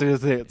 yeah, well, So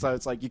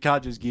it's like you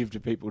can't just give to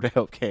people to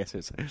help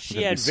cancer. So She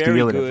you're had stealing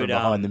very it good, from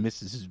behind the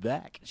missus's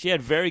back. she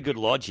had very good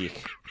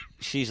logic.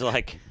 She's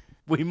like,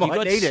 We might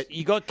got, need it.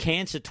 You got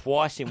cancer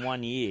twice in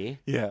 1 year.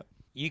 Yeah.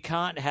 You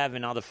can't have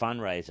another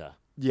fundraiser.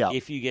 Yeah.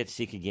 If you get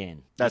sick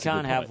again, That's a you good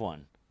can't have point.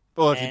 one.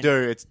 Well, if you And do,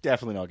 it's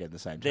definitely not getting the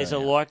same. There's a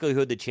turnout.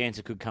 likelihood the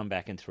cancer could come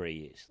back in 3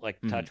 years. Like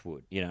Mm-hmm. touch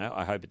wood,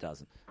 I hope it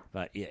doesn't.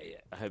 But yeah,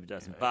 I hope it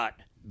doesn't.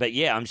 But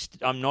yeah,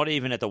 I'm not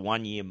even at the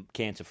 1 year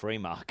cancer free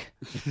mark.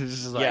 This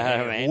is like,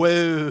 Yeah, I mean-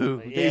 whoa,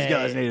 these Yeah,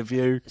 guys yeah. need a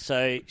few.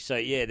 So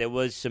yeah, there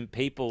was some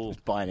people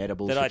Buying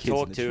edibles that for I kids in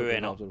talked the to, children's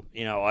and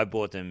hospital. I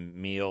bought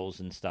them meals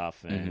and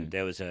stuff. And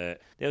there was a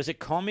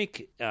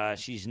comic.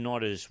 She's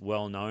not as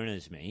well known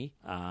as me,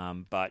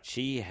 but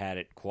she had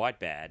it quite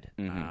bad.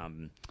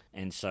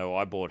 And so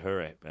I bought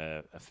her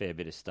a fair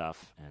bit of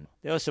stuff. And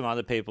there were some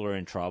other people who are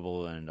in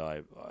trouble, and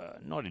I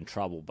not in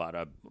trouble, but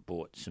I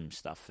bought some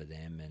stuff for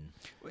them.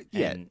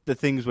 And The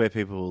things where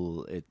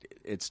people,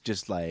 it's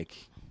just like,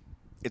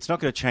 it's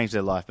not going to change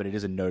their life, but it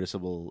is a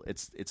noticeable.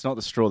 It's not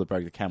the straw that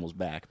broke the camel's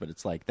back, but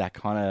it's like that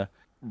kind of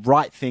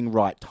right thing,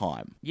 right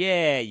time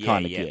yeah,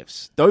 kind of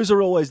gifts. Those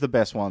are always the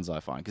best ones I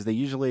find, because they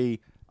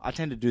usually. I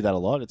tend to do that a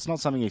lot. It's not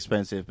something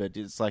expensive, but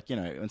it's like,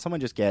 when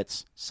someone just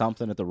gets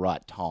something at the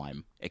right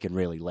time, it can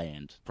really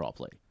land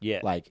properly. Yeah.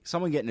 Like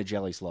someone getting a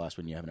jelly slice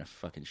when you're having a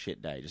fucking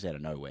shit day just out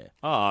of nowhere.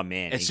 Oh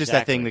man, It's just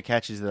that thing that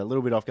catches you a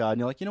little bit off guard, and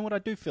you're like, you know what, I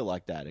do feel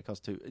like that. It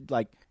costs too,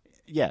 like,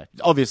 yeah.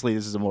 Obviously,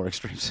 this is a more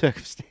extreme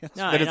circumstance,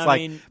 No, but it's I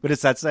like, mean- but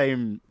it's that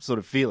same sort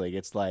of feeling.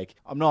 It's like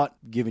I'm not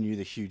giving you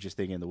the hugest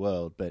thing in the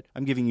world, but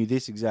I'm giving you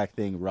this exact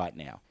thing right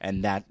now,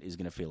 and that is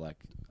going to feel like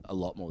a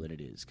lot more than it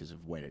is because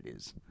of when it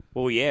is.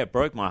 Well, yeah, it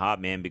broke my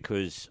heart, man,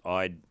 because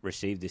I'd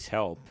received this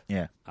help.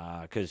 Yeah.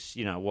 Because,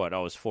 I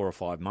was 4 or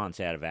 5 months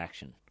out of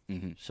action.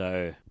 Mm-hmm.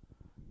 So,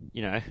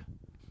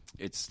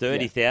 It's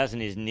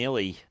 30,000 is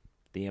nearly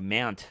the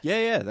amount.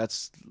 Yeah,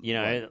 that's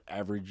what,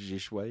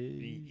 average-ish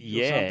wage.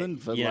 Yeah, or something.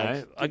 For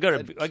I got a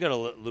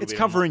little bit. It's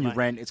covering of your money.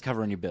 rent. It's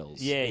covering your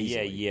bills. Yeah,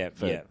 easily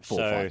for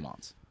 4 or 5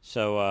 months.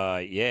 So,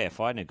 if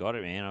I hadn't have got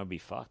it, man, I'd be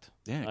fucked.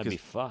 Yeah, I'd be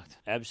fucked.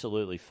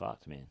 Absolutely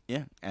fucked, man.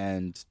 Yeah,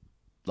 and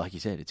like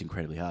you said, it's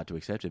incredibly hard to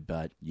accept it,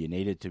 but you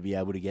need it to be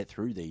able to get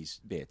through these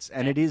bits.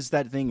 And it is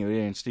that thing where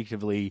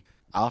instinctively,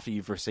 after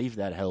you've received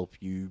that help,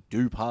 you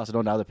do pass it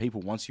on to other people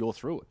once you're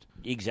through it.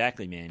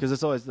 Exactly, man. Because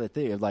it's always that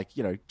thing of like,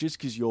 just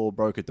because you're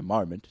broke at the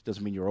moment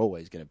doesn't mean you're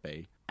always going to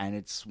be. And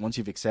it's once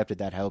you've accepted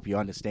that help, you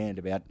understand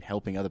about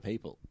helping other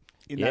people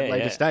in that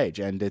later stage.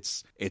 And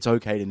it's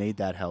okay to need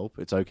that help.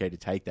 It's okay to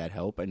take that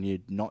help, and you're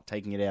not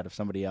taking it out of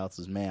somebody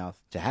else's mouth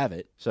to have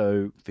it.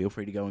 So feel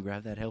free to go and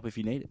grab that help if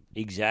you need it.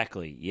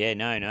 Exactly. Yeah,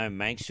 no,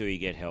 make sure you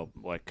get help,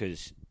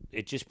 because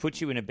it just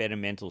puts you in a better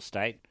mental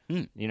state.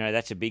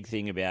 That's a big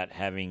thing about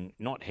having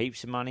not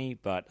heaps of money,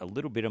 but a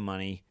little bit of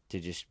money to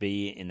just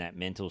be in that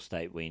mental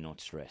state where you're not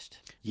stressed.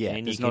 Yeah,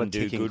 and there's you not can a do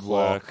ticking good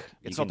clock. work.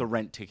 It's not the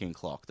rent ticking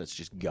clock that's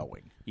just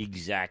going.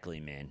 Exactly,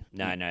 man.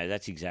 No,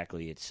 that's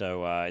exactly it.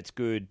 So it's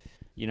good.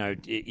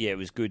 It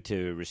was good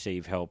to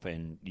receive help,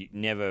 and you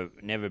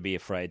never be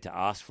afraid to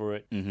ask for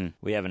it. Mm-hmm.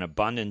 We have an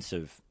abundance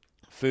of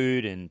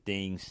food and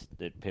things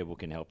that people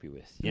can help you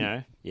with. You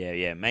know,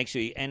 yeah. Make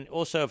sure and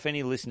also if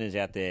any listeners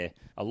out there,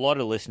 a lot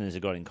of listeners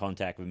have got in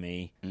contact with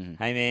me.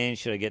 Hey man,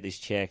 should I get this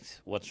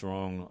checked? What's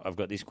wrong? I've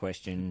got this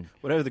question.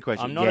 Whatever the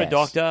question. I'm not a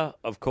doctor,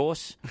 of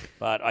course,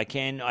 but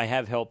I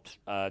have helped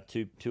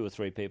two or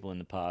three people in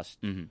the past,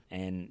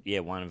 and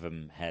one of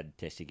them had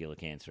testicular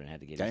cancer and had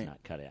to get his nut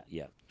cut out.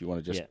 Yeah. Do you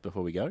want to just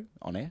before we go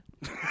on air?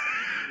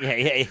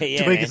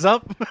 Yeah. Tweak us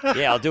up.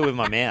 Yeah, I'll do it with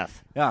my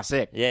mouth. Ah,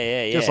 sick.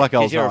 Yeah. Just like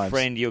old times. Because you're a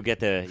friend, you'll get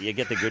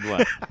the good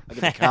one. I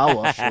get the car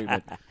wash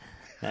treatment.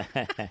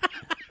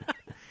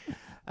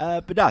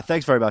 But no,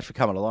 thanks very much for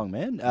coming along,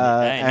 man.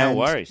 Hey, no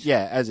worries.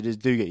 Yeah, as it is,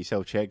 do get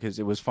yourself checked because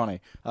it was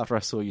funny after I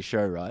saw your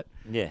show, right?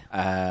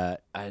 Yeah.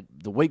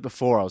 The week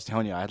before, I was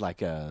telling you I had like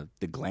the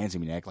glands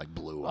in my neck like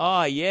blew up.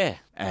 Oh yeah.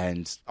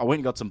 And I went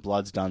and got some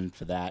bloods done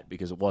for that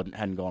because it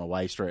hadn't gone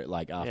away straight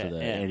like after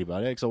the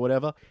antibiotics or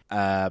whatever.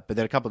 But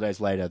then a couple of days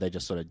later, they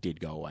just sort of did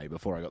go away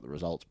before I got the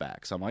results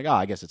back. So I'm like,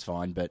 I guess it's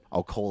fine, but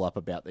I'll call up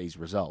about these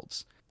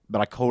results.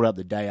 But I called up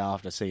the day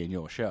after seeing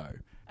your show.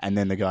 And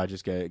then the guy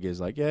just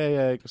goes like,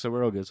 yeah, so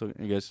we're all good. So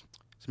he goes,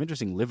 some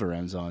interesting liver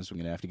enzymes we're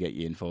going to have to get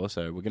you in for,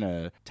 so we're going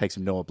to take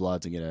some Noah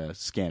bloods and get a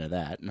scan of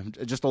that. And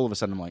just all of a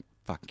sudden, I'm like,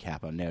 fucking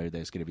cap, I know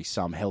there's going to be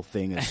some health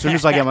thing. As soon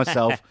as I get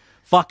myself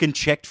fucking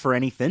checked for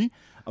anything,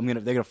 they're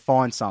going to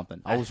find something.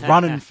 I was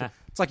running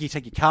it's like you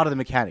take your car to the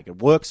mechanic.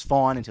 It works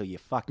fine until you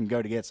fucking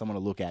go to get someone to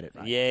look at it,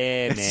 right?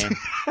 Yeah, man.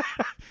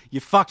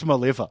 You fucked my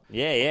liver.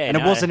 Yeah. And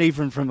it wasn't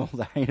even from all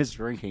the heinous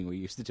drinking we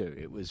used to do.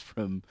 It was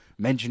from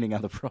mentioning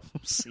other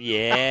problems.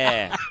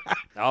 Yeah.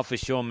 Oh, for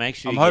sure. Make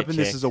sure I'm you hoping get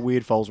this checked. is a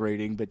weird false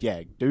reading, but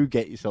yeah, do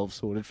get yourself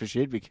sorted for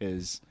shit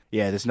because,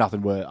 there's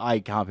nothing worse. I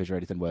can't picture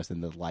anything worse than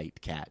the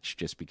late catch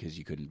just because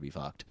you couldn't be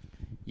fucked.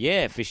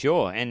 Yeah, for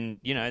sure. And,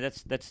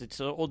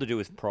 it's all to do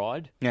with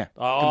pride. Yeah,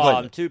 completely.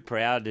 I'm too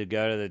proud to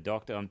go to the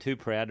doctor. I'm too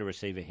proud to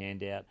receive a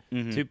handout.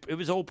 It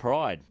was all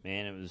pride,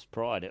 man. It was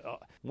pride.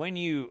 When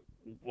you,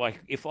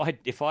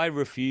 if I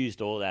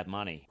refused all that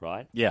money,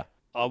 right? Yeah.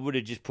 I would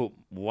have just put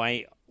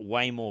way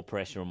more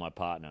pressure on my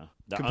partner.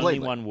 The Completely.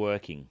 only one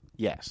working.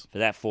 Yes. For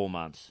that 4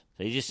 months.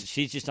 So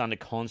she's just under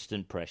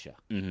constant pressure.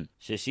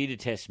 So she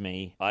detests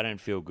me. I don't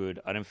feel good.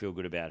 I don't feel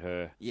good about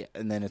her. Yeah,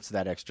 and then it's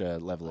that extra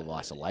level of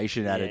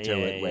isolation added to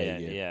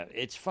it. Yeah.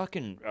 It's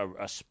fucking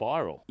a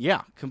spiral.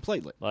 Yeah,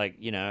 completely. Like,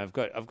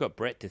 I've got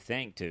Brett to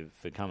thank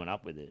for coming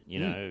up with it.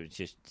 It's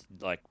just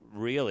like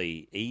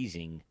really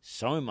easing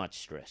so much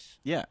stress.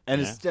 Yeah,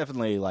 and it's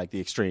definitely like the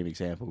extreme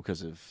example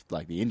because of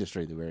like the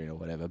industry that we're in or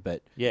whatever.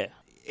 But yeah.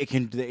 It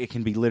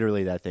can be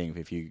literally that thing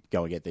if you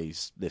go and get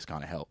this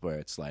kind of help where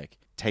it's like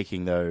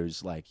taking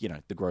those like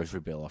the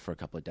grocery bill off for a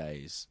couple of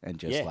days and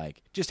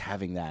just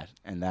having that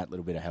and that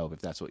little bit of help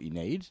if that's what you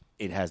need.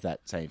 It has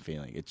that same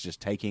feeling. It's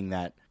just taking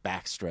that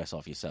back stress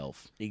off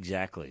yourself.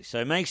 Exactly.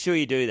 So make sure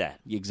you do that.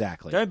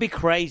 Exactly. Don't be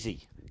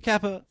crazy.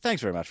 Kappa,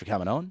 thanks very much for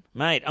coming on,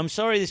 mate. I'm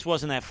sorry this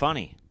wasn't that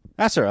funny.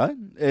 That's all right.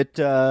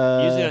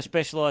 Usually I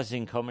specialise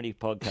in comedy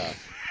podcasts.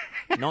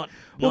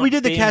 Well, we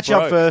did the catch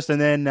up first,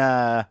 and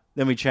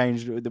then we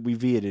changed. We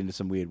veered into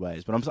some weird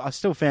ways, but I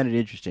still found it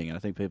interesting, and I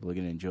think people are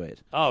going to enjoy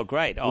it. Oh,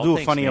 great! We'll do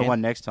a funnier one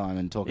next time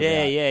and talk.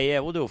 Yeah.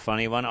 We'll do a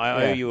funnier one.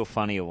 I owe you a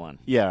funnier one.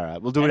 Yeah, all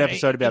right. We'll do an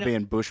episode about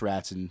being bush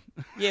rats and.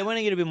 Yeah, when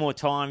I get a bit more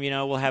time,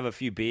 we'll have a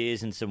few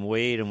beers and some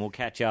weed, and we'll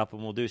catch up,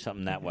 and we'll do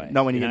something that way.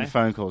 Not when you're getting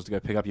phone calls to go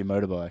pick up your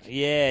motorbike.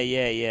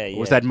 Yeah. Or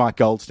was that Mike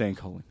Goldstein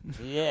calling?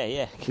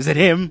 Yeah. Is it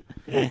him?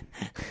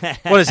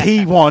 What does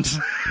he want?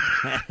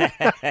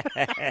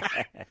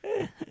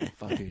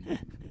 Fucking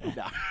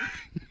no.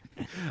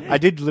 I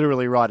did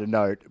literally write a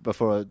note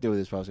before I do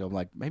this podcast. I'm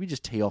like, maybe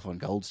just tee off on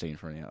Goldstein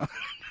for an hour.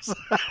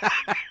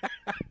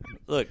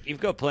 Look, you've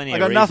got plenty. I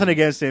got nothing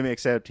against him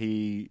except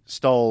he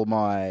stole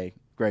my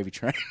gravy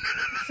train.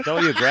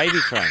 Stole your gravy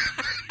train.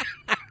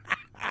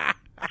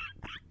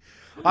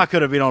 I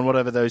could have been on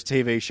whatever those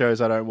TV shows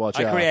I don't watch.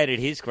 I created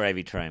his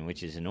gravy train,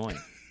 which is annoying.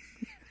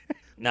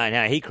 No,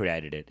 he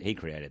created it. He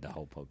created the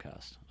whole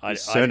podcast.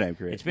 His surname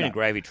created. It's been a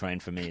gravy train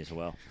for me as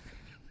well.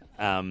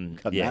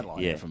 That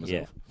line for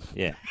myself.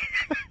 Yeah.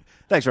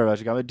 Thanks very much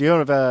for coming. Do you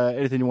have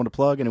anything you want to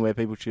plug? Anywhere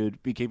people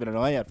should be keeping an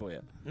eye out for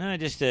you? No,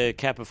 just a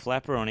Kappa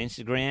Flapper on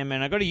Instagram,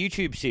 and I got a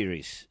YouTube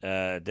series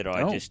that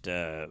I just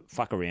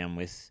fuck around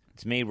with.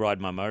 It's me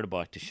riding my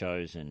motorbike to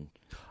shows and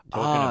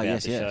talking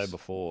about the show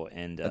before.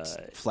 And that's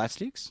Flat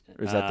Sticks?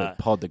 Or is that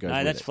the pod that goes with it?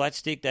 No, that's Flat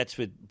Stick. That's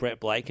with Brett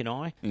Blake and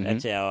I. Mm-hmm.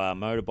 That's our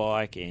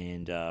motorbike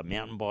and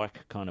mountain bike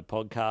kind of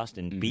podcast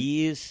and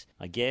beers,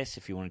 I guess,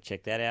 if you want to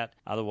check that out.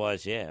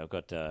 Otherwise, I've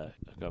got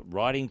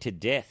Riding to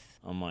Death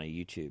on my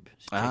YouTube.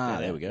 So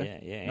there we go.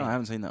 Yeah. No, I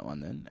haven't seen that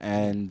one then.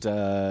 And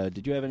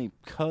did you have any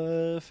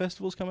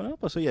festivals coming up?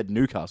 I saw you had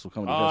Newcastle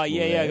Comedy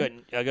Festival.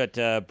 Yeah. I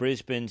got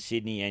Brisbane,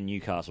 Sydney, and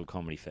Newcastle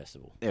Comedy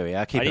Festival. There we are.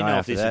 I didn't know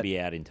if this would be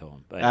out in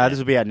time. But, this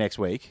will be out next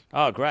week.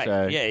 Oh, great.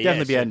 So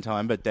definitely be out in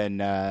time. But then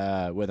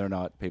whether or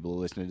not people are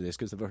listening to this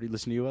because they've already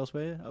listened to you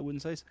elsewhere, I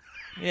wouldn't say so.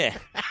 Yeah.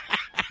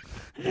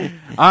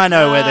 I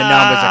know where the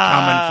numbers are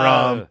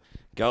coming from.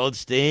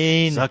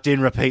 Goldstein. Sucked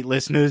in repeat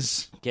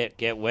listeners.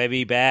 Get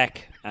Webby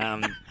back.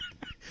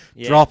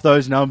 Yeah. Drop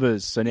those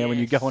numbers. So now when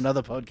you Yes. go on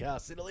other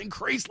podcasts, it'll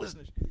increase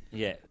listeners.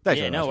 Yeah, Thanks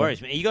yeah, very no much,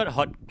 worries, man. You got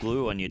hot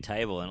glue on your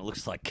table, and it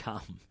looks like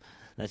cum.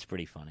 That's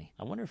pretty funny.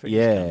 I wonder if it is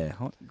Yeah,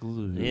 hot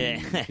glue.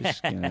 Yeah.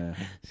 Just gonna